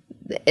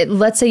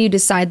let's say you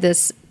decide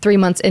this 3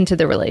 months into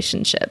the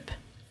relationship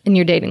and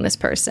you're dating this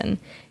person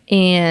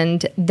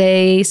and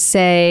they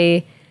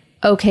say,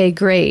 okay,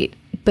 great.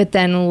 But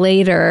then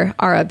later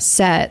are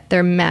upset.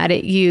 They're mad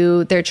at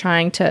you. They're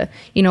trying to,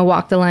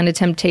 walk the line of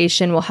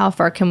temptation. Well, how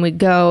far can we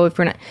go if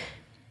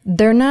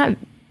they're not,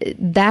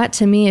 that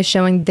to me is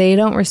showing they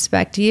don't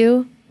respect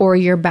you or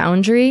your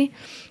boundary.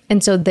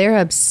 And so they're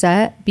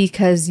upset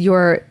because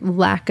your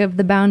lack of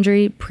the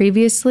boundary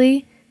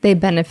previously, they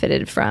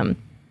benefited from.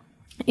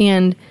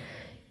 And,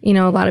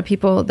 a lot of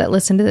people that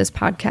listen to this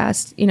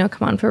podcast,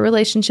 come on for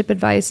relationship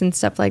advice and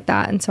stuff like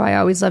that. And so I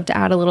always love to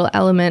add a little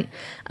element.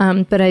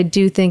 But I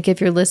do think if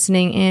you're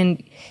listening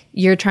and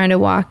you're trying to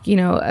walk,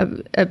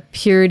 a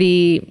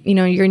purity,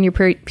 you're in your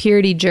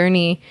purity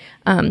journey,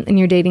 and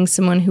you're dating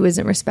someone who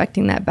isn't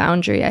respecting that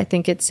boundary, I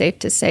think it's safe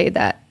to say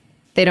that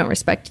they don't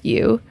respect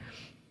you,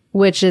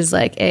 which is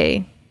like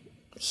a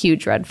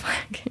huge red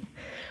flag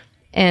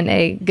and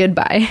a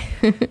goodbye.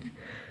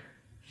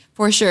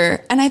 For sure.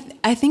 And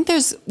I think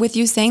with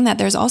you saying that,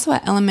 there's also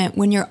an element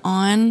when you're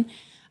on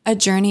a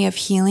journey of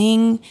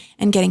healing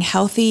and getting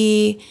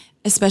healthy,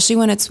 especially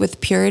when it's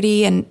with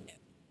purity, and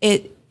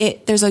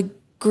there's a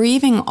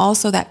grieving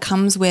also that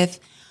comes with,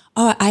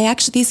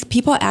 these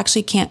people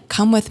actually can't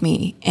come with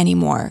me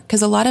anymore.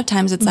 Because a lot of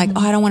times it's like,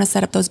 I don't want to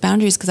set up those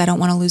boundaries because I don't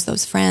want to lose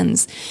those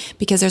friends,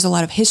 because there's a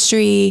lot of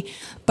history,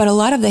 but a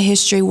lot of the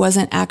history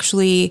wasn't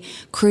actually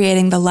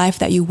creating the life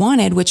that you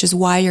wanted, which is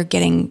why you're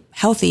getting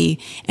healthy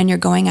and you're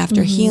going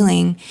after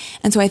healing.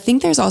 And so I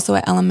think there's also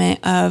an element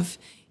of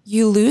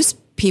you lose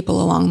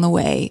people along the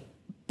way,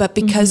 but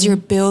because you're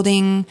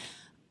building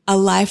a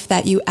life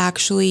that you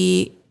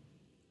actually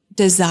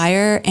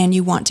desire and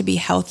you want to be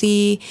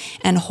healthy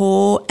and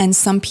whole, and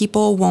some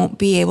people won't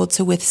be able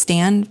to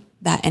withstand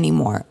that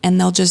anymore and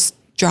they'll just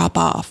drop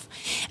off.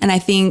 And I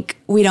think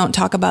we don't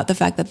talk about the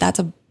fact that that's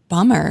a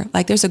bummer.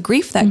 Like there's a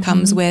grief that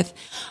comes with,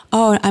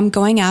 I'm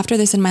going after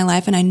this in my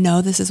life and I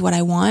know this is what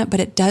I want, but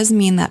it does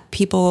mean that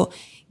people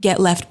get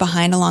left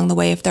behind along the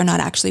way if they're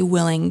not actually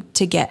willing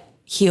to get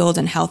healed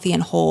and healthy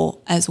and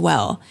whole as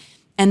well.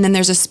 And then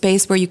there's a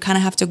space where you kind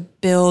of have to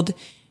build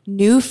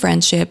new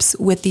friendships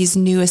with these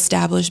new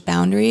established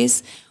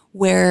boundaries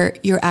where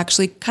you're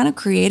actually kind of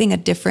creating a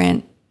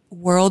different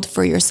world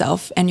for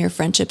yourself and your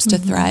friendships to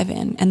thrive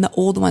in. And the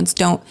old ones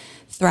don't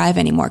thrive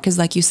anymore because,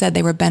 like you said,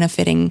 they were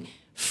benefiting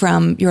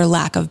from your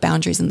lack of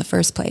boundaries in the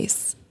first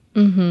place. I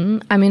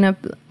mean,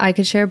 I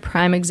could share a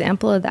prime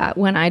example of that.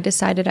 When I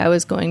decided I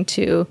was going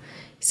to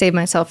save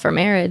myself for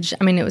marriage,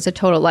 I mean, it was a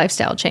total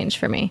lifestyle change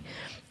for me.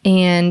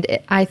 And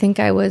I think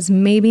I was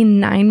maybe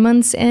 9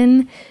 months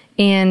in,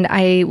 and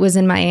I was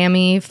in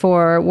Miami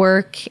for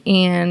work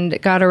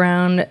and got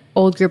around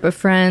old group of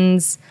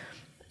friends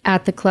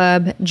at the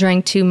club,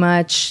 drank too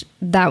much.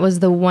 That was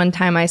the one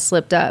time I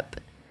slipped up.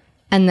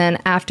 And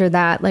then after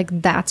that,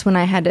 that's when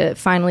I had to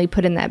finally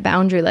put in that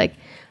boundary.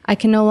 I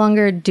can no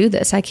longer do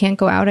this. I can't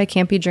go out. I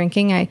can't be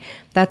drinking.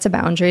 That's a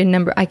boundary.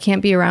 I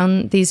can't be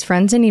around these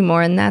friends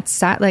anymore. And that's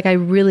sad. I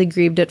really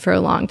grieved it for a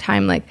long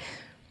time.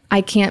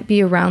 I can't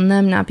be around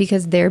them, not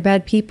because they're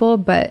bad people,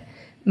 but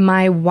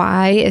my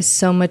why is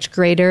so much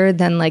greater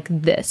than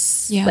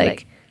this. Yeah,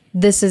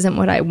 this isn't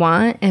what I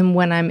want. And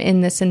when I'm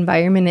in this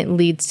environment, it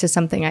leads to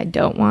something I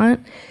don't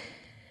want.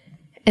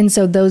 And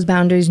so those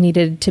boundaries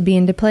needed to be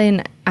into play.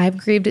 And I've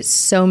grieved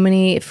so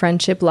many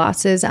friendship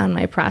losses on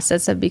my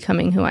process of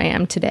becoming who I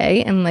am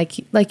today. And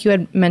like you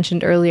had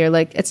mentioned earlier,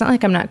 it's not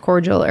like I'm not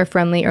cordial or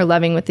friendly or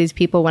loving with these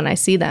people when I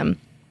see them.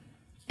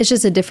 It's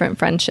just a different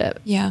friendship.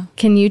 Yeah.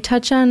 Can you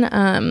touch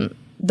on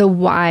the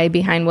why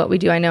behind what we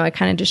do? I know I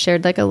kind of just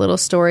shared a little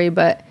story,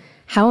 but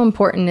how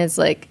important is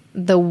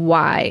the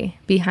why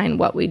behind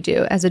what we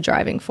do as a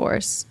driving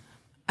force?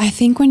 I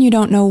think when you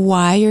don't know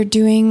why you're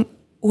doing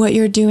what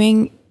you're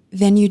doing,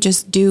 then you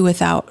just do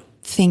without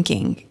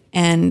thinking.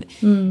 And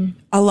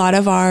a lot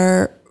of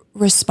our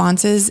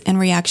responses and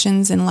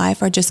reactions in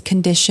life are just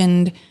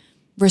conditioned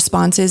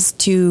responses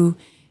to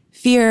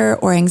fear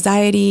or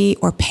anxiety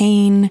or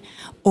pain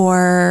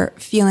or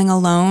feeling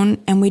alone.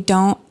 And we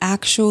don't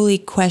actually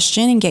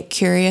question and get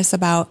curious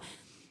about,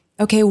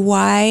 okay,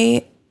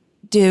 why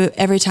do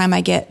every time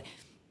I get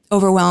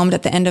overwhelmed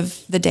at the end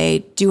of the day,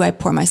 do I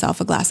pour myself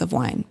a glass of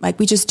wine?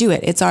 We just do it.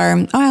 It's I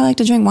like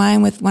to drink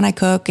wine when I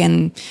cook,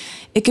 and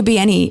it could be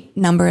any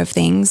number of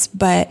things.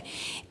 But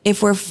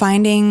if we're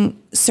finding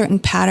certain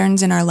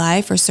patterns in our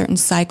life or certain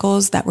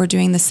cycles that we're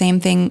doing the same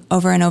thing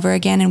over and over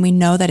again, and we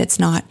know that it's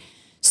not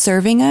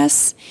serving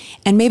us,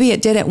 and maybe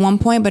it did at one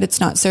point, but it's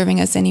not serving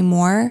us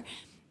anymore.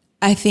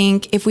 I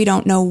think if we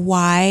don't know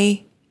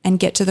why and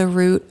get to the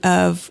root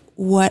of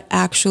what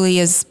actually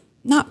is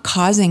not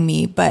causing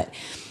me, but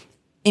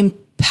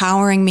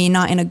empowering me,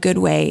 not in a good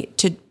way,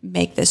 to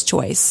make this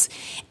choice.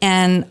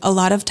 And a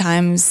lot of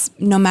times,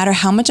 no matter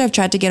how much I've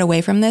tried to get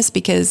away from this,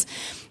 because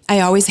I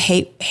always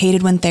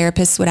hated when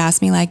therapists would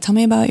ask me, tell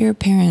me about your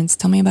parents,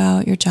 tell me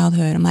about your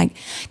childhood. I'm like,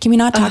 can we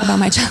not talk about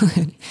my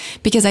childhood?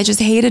 Because I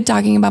just hated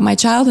talking about my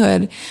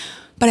childhood,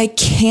 but I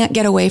can't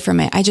get away from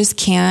it. I just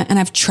can't. And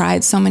I've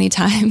tried so many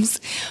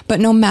times, but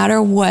no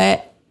matter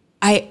what,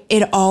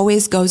 it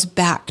always goes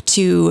back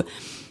to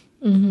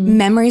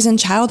memories in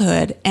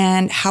childhood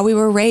and how we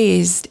were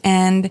raised.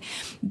 And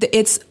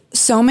it's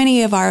so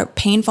many of our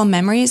painful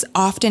memories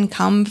often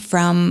come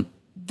from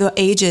the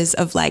ages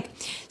of like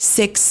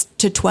 6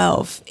 to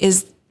 12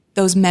 is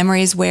those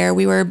memories where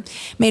we were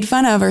made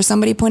fun of or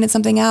somebody pointed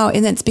something out.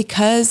 And it's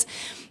because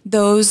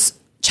those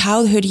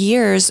childhood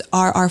years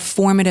are our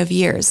formative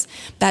years.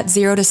 That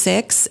 0 to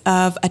 6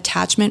 of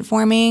attachment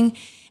forming,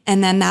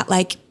 and then that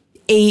like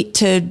 8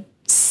 to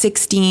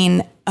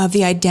 16 of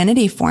the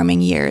identity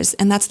forming years.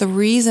 And that's the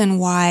reason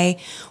why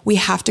we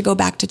have to go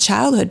back to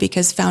childhood,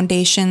 because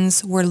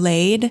foundations were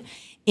laid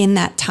in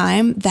that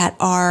time that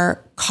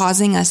are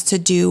causing us to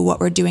do what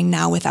we're doing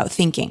now without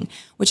thinking,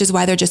 which is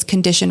why they're just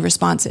conditioned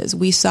responses.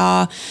 We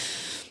saw,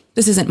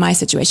 this isn't my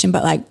situation,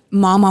 but like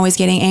mom always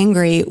getting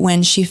angry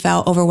when she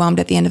felt overwhelmed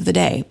at the end of the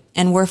day.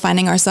 And we're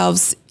finding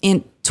ourselves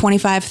in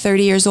 25,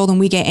 30 years old and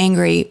we get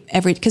angry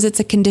because it's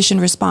a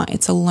conditioned response.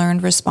 It's a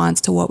learned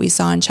response to what we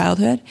saw in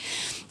childhood.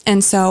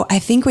 And so I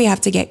think we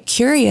have to get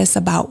curious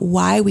about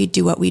why we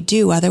do what we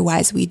do.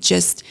 Otherwise we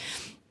just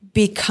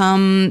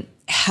become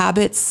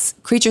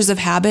creatures of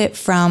habit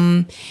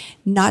from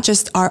not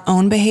just our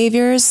own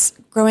behaviors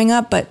growing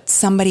up, but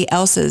somebody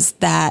else's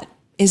that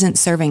isn't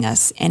serving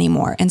us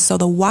anymore. And so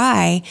the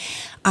why,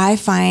 I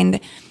find,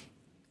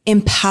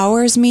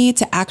 empowers me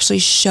to actually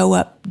show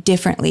up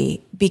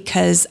differently,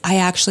 because I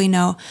actually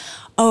know,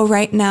 oh,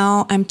 right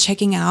now I'm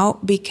checking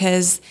out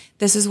because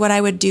this is what I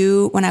would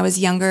do when I was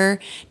younger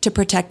to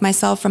protect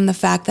myself from the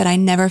fact that I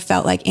never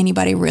felt like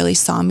anybody really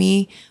saw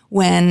me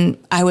when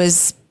I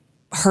was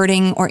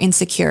hurting or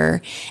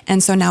insecure.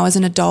 And so now as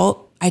an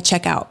adult, I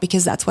check out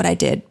because that's what I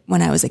did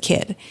when I was a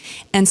kid.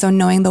 And so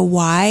knowing the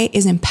why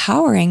is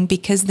empowering,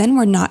 because then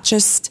we're not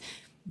just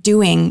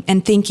doing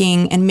and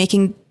thinking and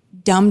making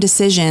dumb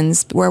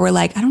decisions where we're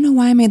like, I don't know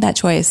why I made that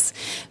choice.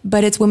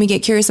 But it's when we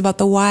get curious about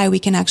the why, we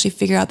can actually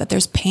figure out that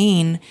there's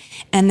pain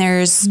and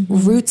there's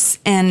roots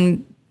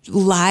and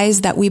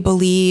lies that we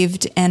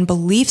believed and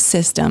belief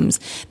systems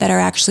that are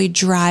actually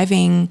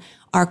driving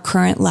our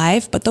current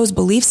life. But those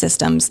belief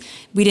systems,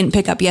 we didn't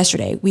pick up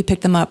yesterday. We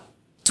picked them up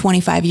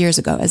 25 years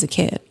ago as a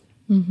kid.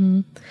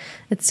 Mm-hmm.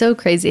 It's so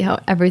crazy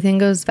how everything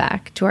goes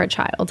back to our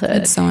childhood.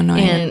 It's so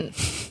annoying. And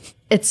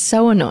it's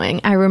so annoying.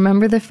 I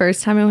remember the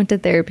first time I went to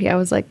therapy, I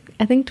was like,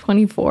 I think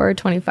 24 or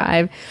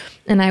 25.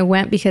 And I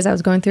went because I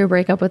was going through a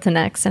breakup with an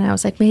ex. And I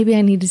was like, maybe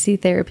I need to see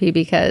therapy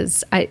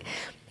because I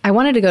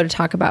wanted to go to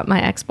talk about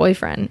my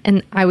ex-boyfriend.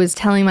 And I was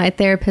telling my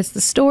therapist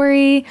the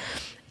story.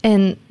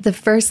 And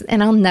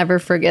and I'll never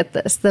forget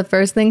this, the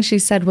first thing she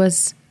said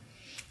was,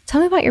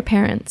 tell me about your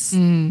parents.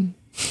 And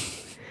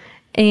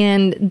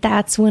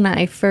that's when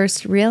I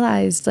first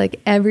realized like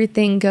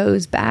everything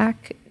goes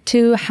back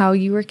to how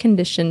you were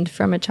conditioned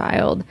from a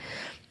child.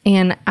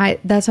 And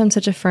that's why I'm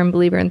such a firm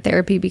believer in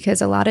therapy,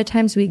 because a lot of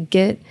times we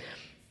get,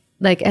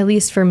 like, at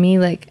least for me,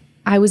 like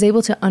I was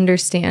able to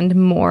understand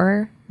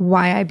more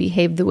why I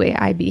behave the way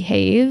I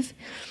behave.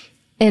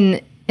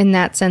 And in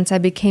that sense, I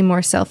became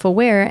more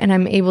self-aware, and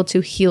I'm able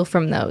to heal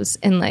from those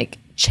and like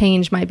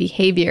change my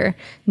behavior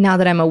now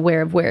that I'm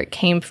aware of where it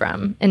came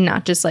from, and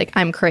not just like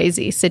I'm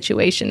crazy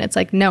situation. It's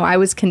like, no, I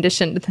was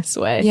conditioned this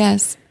way.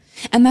 Yes.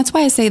 And that's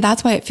why I say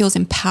that's why it feels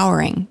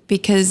empowering,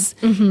 because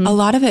a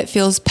lot of it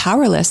feels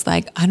powerless.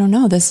 Like, I don't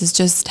know, this is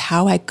just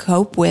how I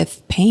cope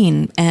with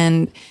pain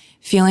and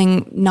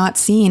feeling not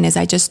seen as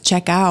I just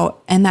check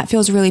out. And that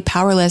feels really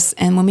powerless.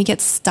 And when we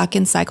get stuck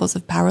in cycles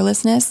of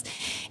powerlessness,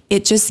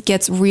 it just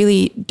gets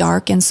really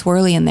dark and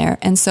swirly in there.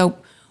 And so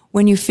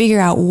when you figure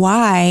out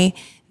why,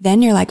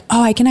 then you're like,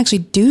 oh, I can actually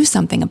do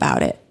something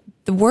about it.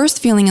 The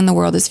worst feeling in the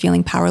world is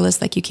feeling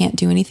powerless, like you can't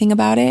do anything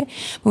about it.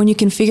 But when you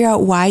can figure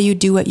out why you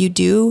do what you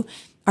do,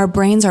 our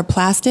brains are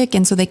plastic,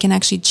 and so they can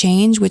actually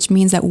change, which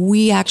means that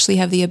we actually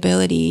have the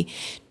ability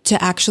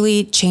to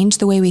actually change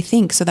the way we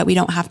think so that we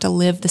don't have to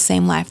live the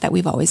same life that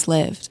we've always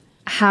lived.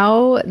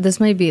 This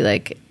might be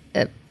like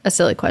a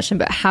silly question,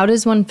 but how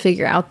does one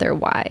figure out their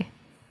why?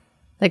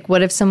 Like,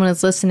 what if someone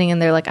is listening and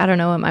they're like, I don't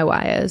know what my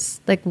why is?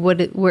 Like, where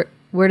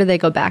do they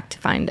go back to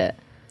find it?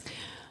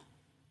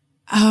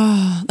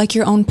 Like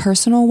your own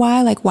personal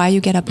why, like why you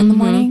get up in the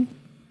morning.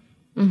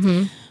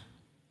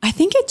 I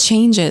think it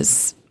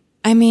changes.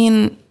 I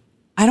mean,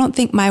 I don't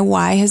think my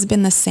why has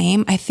been the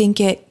same. I think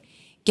it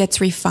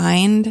gets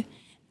refined.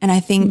 And I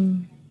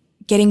think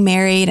getting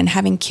married and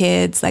having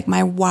kids, like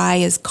my why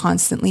is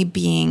constantly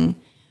being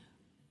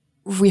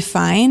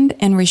refined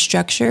and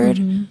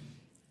restructured.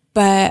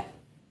 But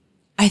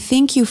I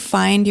think you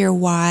find your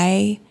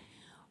why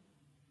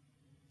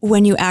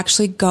when you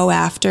actually go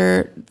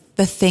after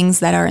the things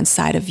that are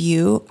inside of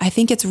you. I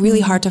think it's really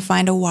hard to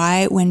find a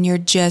why when you're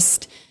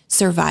just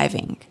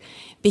surviving,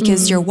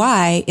 because your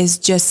why is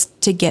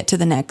just to get to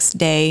the next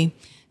day,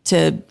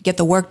 to get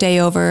the work day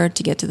over,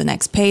 to get to the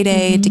next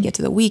payday, to get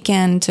to the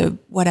weekend, to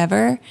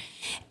whatever.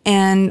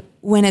 And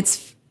when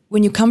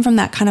you come from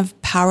that kind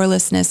of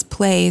powerlessness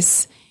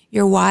place,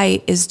 your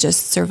why is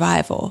just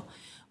survival.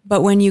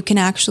 But when you can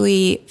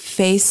actually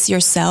face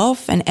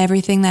yourself and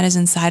everything that is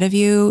inside of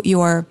you,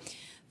 your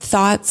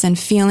thoughts and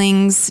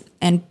feelings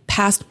and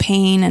past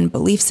pain and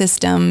belief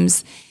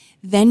systems,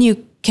 then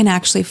you can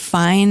actually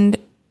find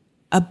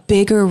a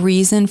bigger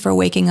reason for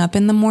waking up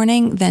in the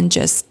morning than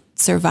just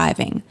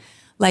surviving.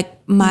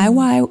 Like my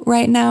why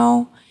right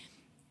now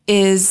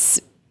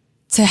is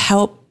to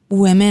help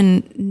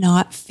women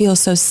not feel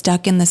so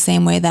stuck in the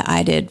same way that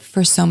I did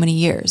for so many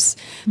years.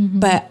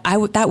 But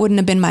that wouldn't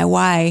have been my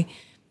why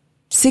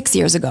 6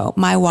 years ago.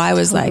 My why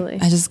was like,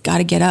 I just got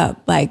to get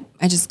up. Like,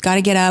 I just got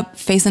to get up,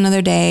 face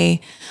another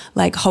day.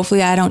 Like,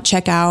 hopefully I don't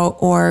check out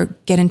or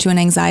get into an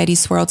anxiety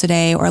swirl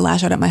today or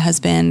lash out at my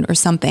husband or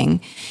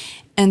something.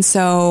 And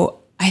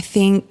so I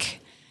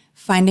think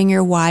finding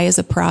your why is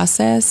a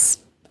process.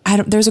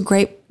 There's a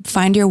great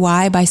Find Your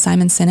Why by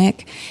Simon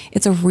Sinek.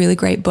 It's a really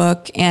great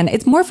book, and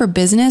it's more for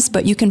business,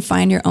 but you can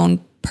find your own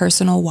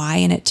personal why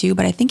in it too.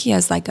 But I think he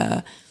has like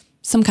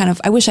some kind of,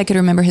 I wish I could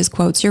remember his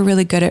quotes. You're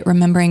really good at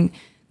remembering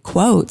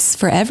quotes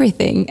for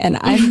everything. And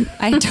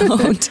I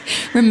don't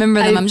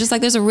remember them. I'm just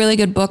like, there's a really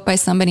good book by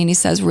somebody and he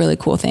says really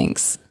cool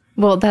things.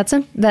 Well, that's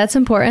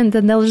important.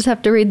 Then they'll just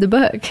have to read the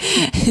book.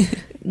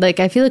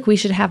 Like, I feel like we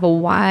should have a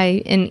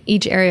why in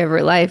each area of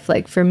our life.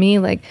 Like for me,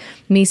 like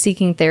me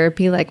seeking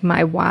therapy, like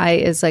my why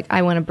is like,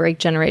 I want to break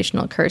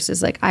generational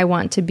curses. Like I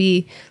want to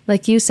be,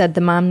 like you said,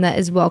 the mom that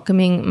is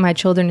welcoming my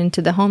children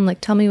into the home.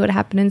 Like, tell me what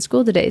happened in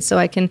school today so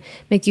I can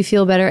make you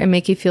feel better and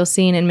make you feel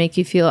seen and make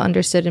you feel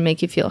understood and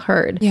make you feel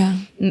heard. Yeah.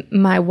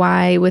 My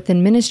why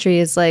within ministry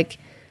is like,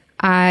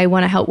 I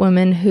want to help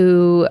women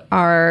who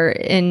are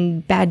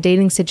in bad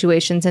dating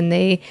situations and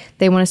they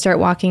want to start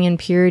walking in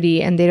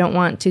purity and they don't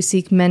want to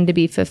seek men to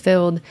be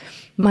fulfilled.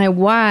 My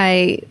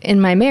why in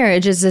my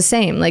marriage is the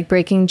same, like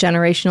breaking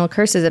generational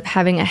curses of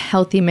having a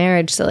healthy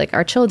marriage. So like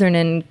our children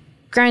and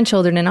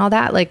grandchildren and all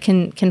that like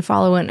can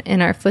follow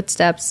in our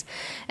footsteps.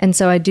 And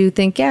so I do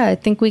think, I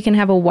think we can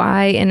have a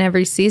why in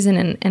every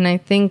season. And I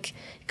think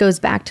it goes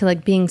back to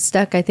like being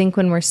stuck. I think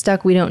when we're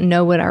stuck, we don't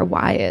know what our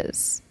why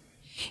is.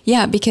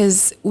 Yeah,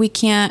 because we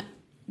can't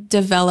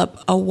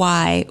develop a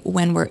why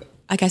when we're,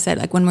 like I said,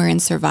 like when we're in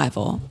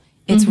survival.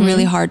 It's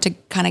really hard to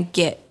kind of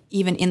get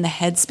even in the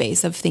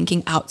headspace of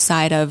thinking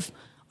outside of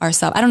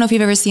ourselves. I don't know if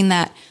you've ever seen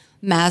that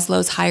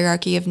Maslow's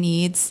hierarchy of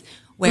needs,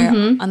 where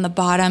on the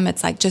bottom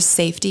it's like just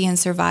safety and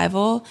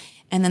survival,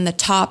 and then the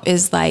top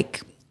is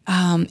like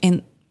I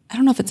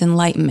don't know if it's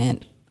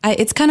enlightenment.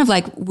 It's kind of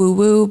like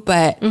woo-woo,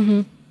 but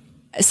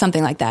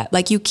something like that.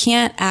 Like you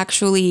can't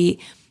actually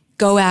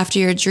go after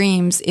your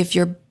dreams if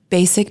your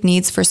basic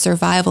needs for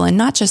survival, and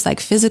not just like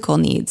physical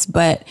needs,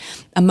 but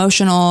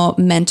emotional,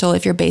 mental,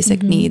 if your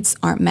basic needs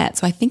aren't met.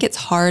 So I think it's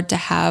hard to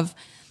have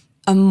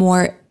a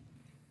more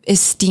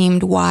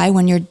esteemed why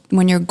when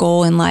your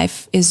goal in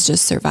life is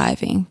just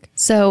surviving.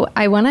 So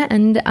I want to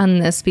end on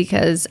this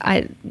because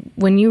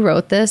when you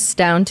wrote this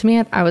down to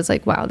me, I was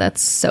like, wow,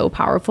 that's so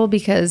powerful,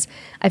 because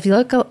I feel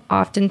like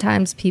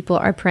oftentimes people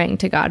are praying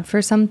to God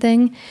for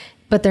something,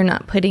 but they're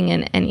not putting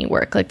in any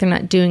work. Like they're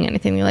not doing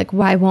anything. They're like,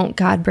 why won't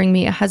God bring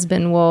me a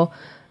husband? Well,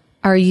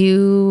 are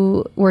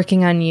you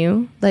working on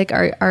you? Like,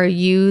 are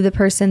you the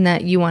person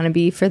that you want to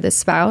be for this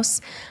spouse?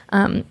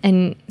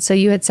 And so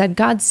you had said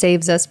God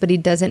saves us, but he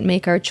doesn't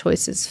make our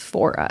choices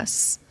for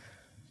us.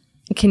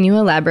 Can you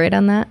elaborate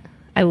on that?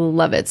 I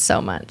love it so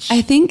much.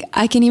 I think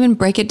I can even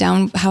break it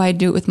down how I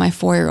do it with my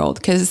 4-year-old,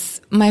 because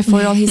my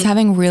 4-year-old, he's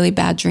having really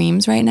bad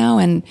dreams right now.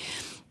 And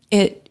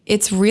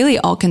it's really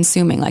all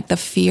consuming, like the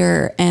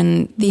fear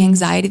and the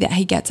anxiety that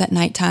he gets at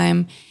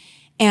nighttime.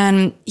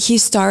 And he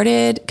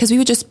started, because we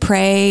would just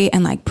pray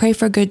and like pray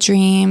for good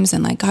dreams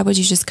and like, God, would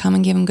you just come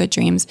and give him good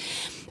dreams?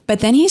 But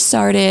then I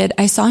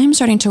saw him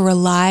starting to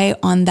rely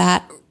on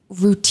that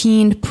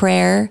routine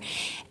prayer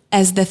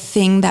as the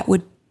thing that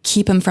would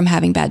keep him from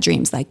having bad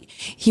dreams. Like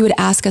he would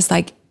ask us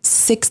like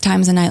 6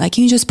 times a night, like,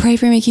 can you just pray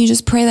for me? Can you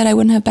just pray that I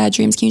wouldn't have bad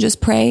dreams? Can you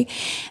just pray?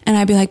 And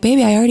I'd be like,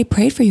 baby, I already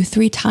prayed for you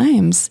 3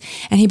 times.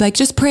 And he'd be like,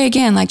 just pray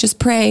again, like just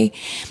pray.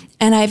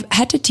 And I've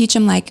had to teach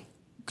him like,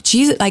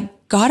 Jesus, like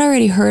God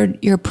already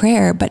heard your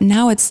prayer, but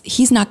now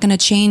he's not going to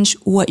change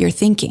what you're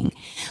thinking.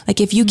 Like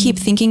if you keep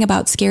thinking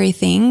about scary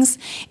things,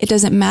 it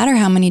doesn't matter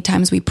how many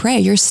times we pray,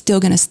 you're still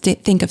going to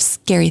think of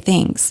scary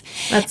things.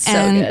 That's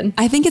so good.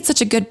 I think it's such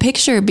a good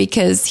picture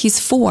because he's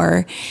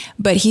 4,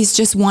 but he's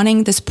just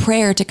wanting this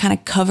prayer to kind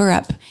of cover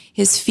up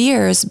his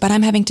fears. But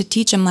I'm having to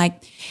teach him like,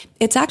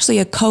 it's actually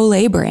a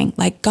co-laboring.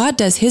 Like God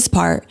does his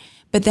part,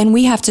 but then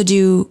we have to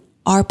do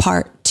our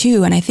part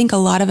too. And I think a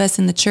lot of us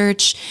in the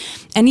church,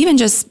 and even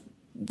just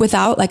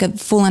without like a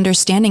full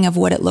understanding of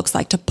what it looks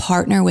like to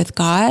partner with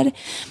God,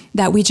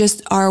 that we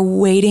just are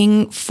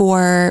waiting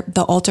for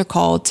the altar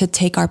call to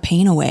take our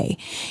pain away.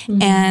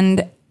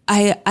 And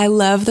I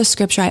love the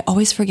scripture. I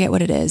always forget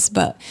what it is,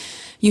 but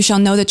you shall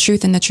know the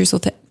truth and the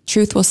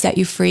truth will set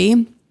you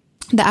free.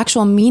 The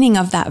actual meaning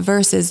of that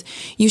verse is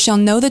you shall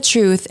know the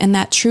truth and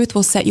that truth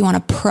will set you on a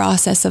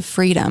process of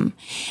freedom.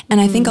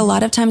 And I think a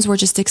lot of times we're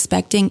just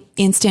expecting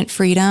instant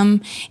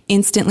freedom.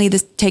 Instantly,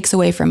 this takes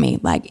away from me.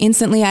 Like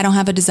instantly, I don't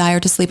have a desire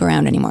to sleep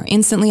around anymore.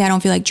 Instantly, I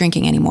don't feel like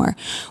drinking anymore,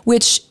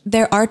 which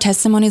there are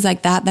testimonies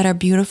like that are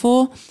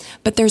beautiful,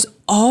 but there's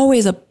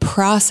always a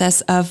process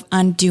of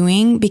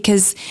undoing,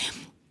 because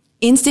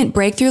instant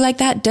breakthrough like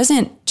that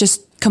doesn't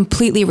just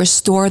completely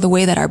restore the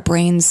way that our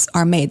brains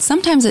are made.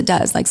 Sometimes it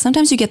does. Like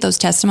sometimes you get those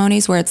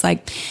testimonies where it's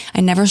like, I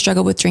never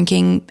struggled with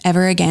drinking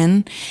ever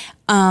again.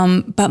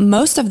 But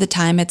most of the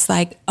time it's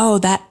like, oh,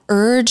 that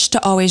urge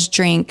to always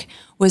drink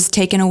was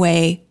taken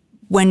away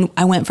when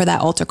I went for that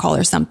altar call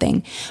or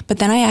something. But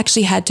then I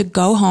actually had to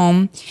go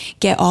home,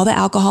 get all the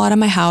alcohol out of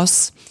my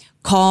house,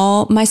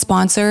 call my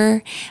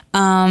sponsor,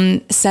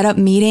 set up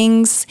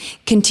meetings,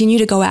 continue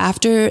to go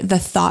after the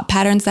thought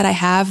patterns that I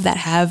have that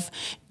have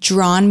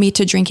drawn me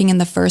to drinking in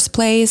the first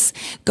place,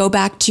 go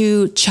back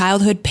to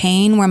childhood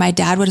pain where my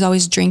dad was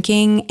always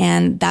drinking.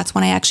 And that's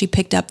when I actually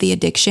picked up the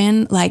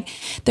addiction. Like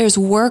there's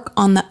work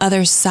on the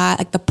other side,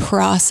 like the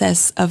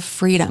process of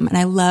freedom. And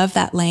I love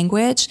that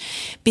language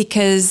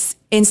because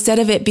instead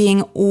of it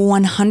being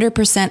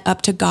 100%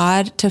 up to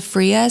God to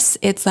free us,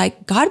 it's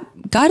like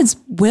God's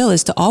will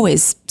is to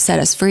always set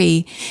us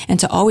free and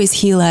to always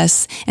heal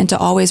us and to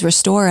always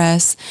restore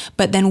us.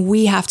 But then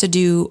we have to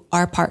do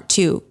our part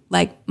too.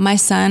 Like my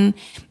son,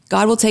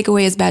 God will take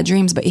away his bad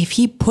dreams, but if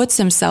he puts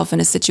himself in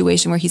a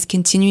situation where he's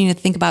continuing to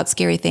think about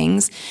scary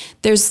things,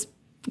 it's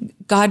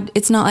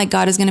not like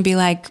God is going to be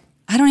like,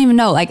 I don't even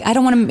know. Like, I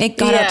don't want to make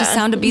God out to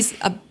sound to be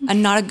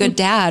not a good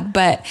dad.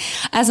 But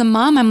as a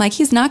mom, I'm like,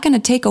 he's not going to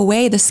take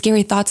away the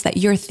scary thoughts that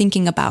you're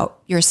thinking about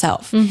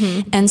yourself.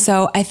 Mm-hmm. And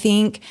so I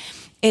think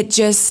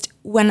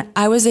when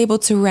I was able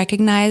to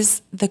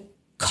recognize the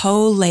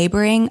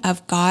co-laboring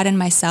of God and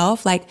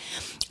myself, like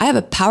I have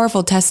a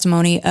powerful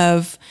testimony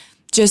of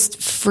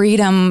just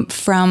freedom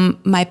from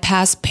my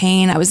past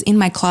pain. I was in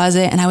my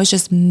closet and I was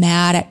just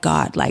mad at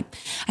God. Like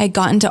I had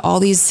gotten into all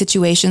these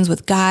situations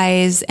with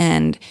guys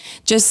and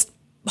just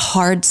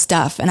hard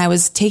stuff. And I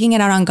was taking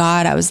it out on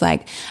God. I was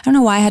like, I don't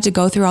know why I had to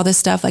go through all this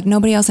stuff. Like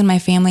nobody else in my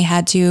family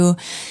had to.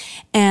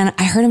 And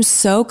I heard him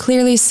so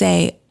clearly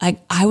say, like,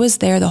 I was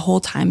there the whole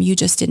time. You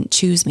just didn't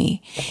choose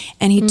me.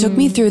 And he took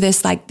me through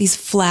this, like these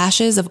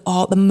flashes of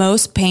all the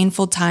most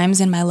painful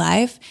times in my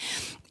life.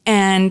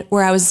 And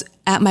where I was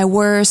at my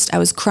worst, I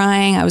was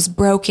crying, I was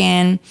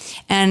broken,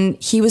 and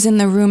he was in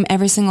the room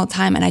every single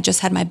time. And I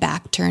just had my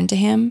back turned to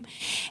him.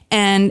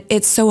 And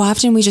it's so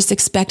often we just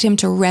expect him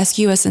to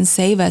rescue us and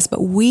save us,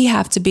 but we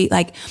have to be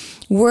like,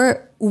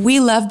 we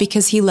love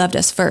because he loved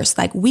us first.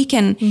 Like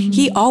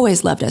he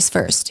always loved us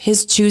first.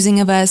 His choosing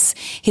of us,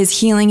 his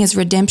healing, his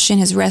redemption,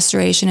 his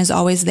restoration is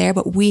always there,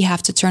 but we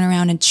have to turn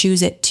around and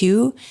choose it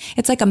too.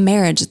 It's like a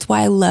marriage. It's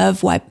why I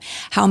love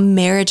how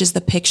marriage is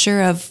the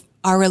picture of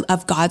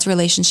God's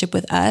relationship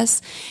with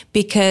us,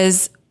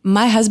 because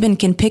my husband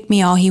can pick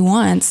me all he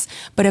wants,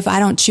 but if I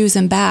don't choose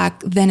him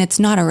back, then it's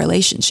not a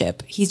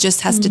relationship. He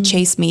just has to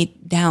chase me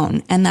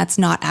down, and that's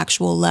not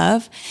actual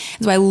love.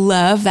 So I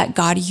love that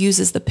God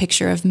uses the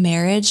picture of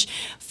marriage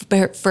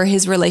for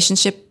his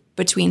relationship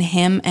between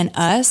him and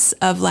us,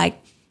 of like,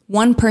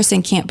 one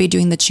person can't be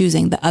doing the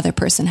choosing, the other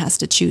person has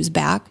to choose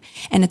back.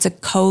 And it's a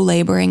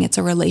co-laboring, it's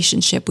a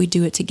relationship. We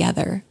do it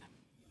together.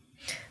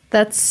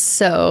 That's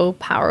so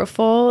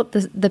powerful.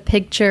 The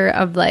picture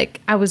of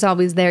like, I was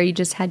always there. You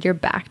just had your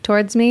back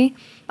towards me.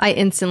 I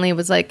instantly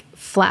was like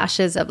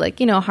flashes of like,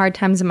 hard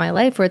times in my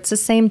life where it's the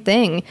same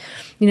thing.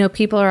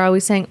 People are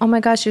always saying, oh my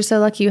gosh, you're so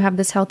lucky you have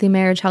this healthy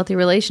marriage, healthy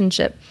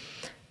relationship.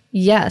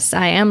 Yes,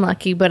 I am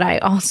lucky. But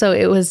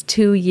it was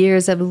 2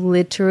 years of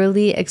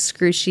literally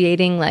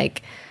excruciating,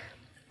 like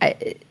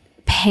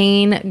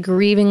pain,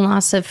 grieving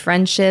loss of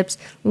friendships,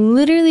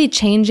 literally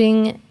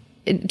changing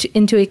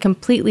into a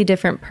completely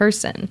different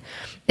person.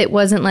 It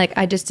wasn't like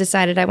I just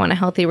decided I want a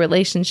healthy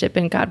relationship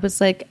and God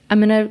was like, I'm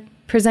going to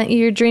present you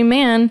your dream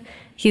man.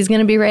 He's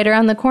going to be right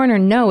around the corner.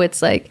 No,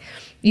 it's like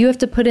you have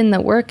to put in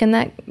the work, and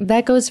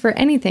that goes for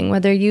anything,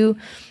 whether you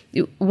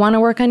want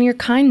to work on your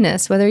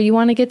kindness, whether you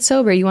want to get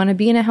sober, you want to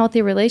be in a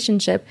healthy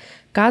relationship.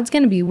 God's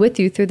going to be with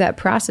you through that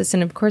process.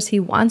 And of course he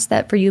wants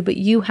that for you, but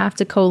you have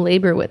to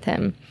co-labor with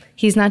him.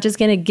 He's not just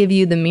going to give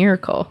you the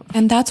miracle.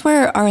 And that's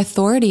where our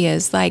authority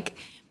is. Like,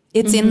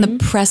 it's in the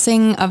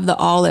pressing of the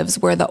olives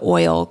where the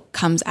oil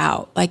comes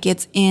out. Like,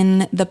 it's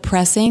in the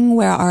pressing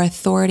where our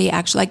authority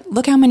actually, like,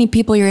 look how many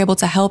people you're able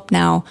to help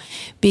now.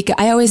 Because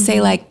I always say,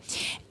 like,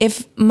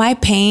 if my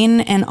pain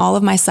and all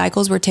of my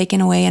cycles were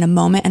taken away in a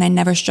moment and I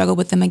never struggled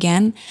with them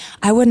again,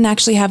 I wouldn't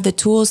actually have the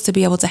tools to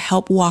be able to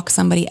help walk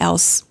somebody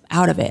else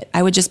out of it.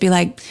 I would just be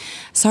like,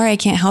 sorry, I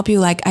can't help you.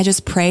 Like, I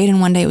just prayed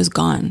and one day it was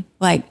gone.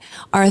 Like,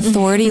 our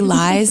authority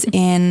lies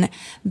in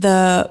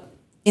the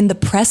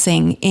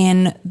pressing,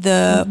 in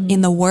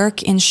the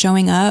work, in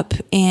showing up,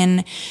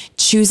 in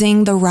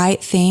choosing the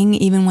right thing,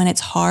 even when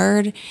it's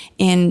hard,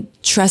 in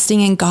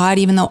trusting in God,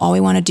 even though all we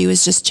want to do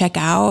is just check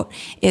out.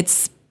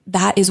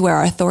 That is where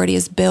our authority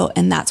is built.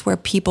 And that's where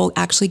people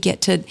actually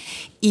get to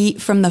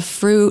eat from the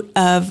fruit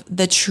of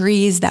the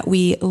trees that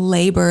we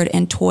labored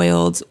and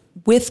toiled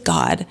with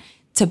God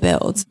to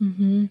build.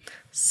 Mm-hmm.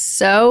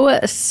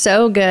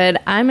 So good.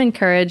 I'm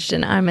encouraged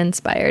and I'm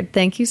inspired.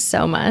 Thank you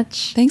so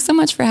much. Thanks so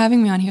much for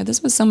having me on here.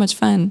 This was so much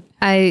fun.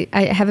 I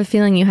have a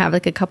feeling you have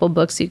like a couple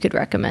books you could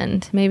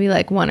recommend, maybe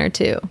like one or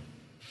two.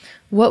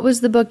 What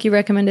was the book you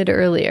recommended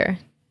earlier?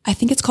 I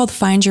think it's called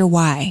Find Your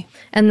Why.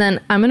 And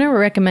then I'm going to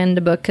recommend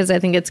a book because I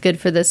think it's good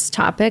for this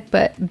topic,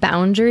 but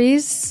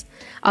Boundaries.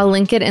 I'll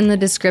link it in the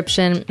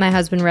description. My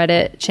husband read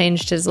it,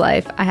 changed his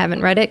life. I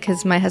haven't read it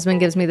because my husband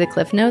gives me the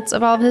cliff notes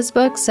of all of his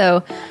books.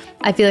 So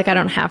I feel like I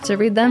don't have to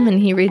read them,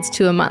 and he reads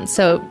 2 a month.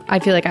 So I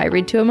feel like I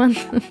read 2 a month.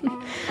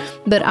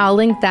 But I'll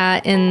link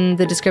that in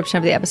the description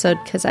of the episode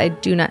because I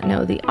do not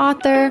know the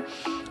author.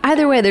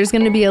 Either way, there's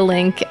going to be a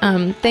link.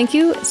 Thank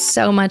you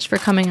so much for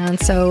coming on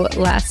so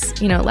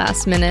last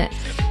minute.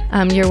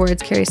 Your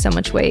words carry so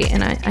much weight,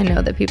 and I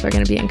know that people are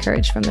going to be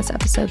encouraged from this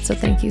episode. So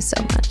thank you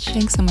so much.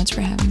 Thanks so much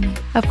for having me.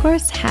 Of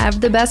course,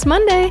 have the best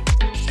Monday.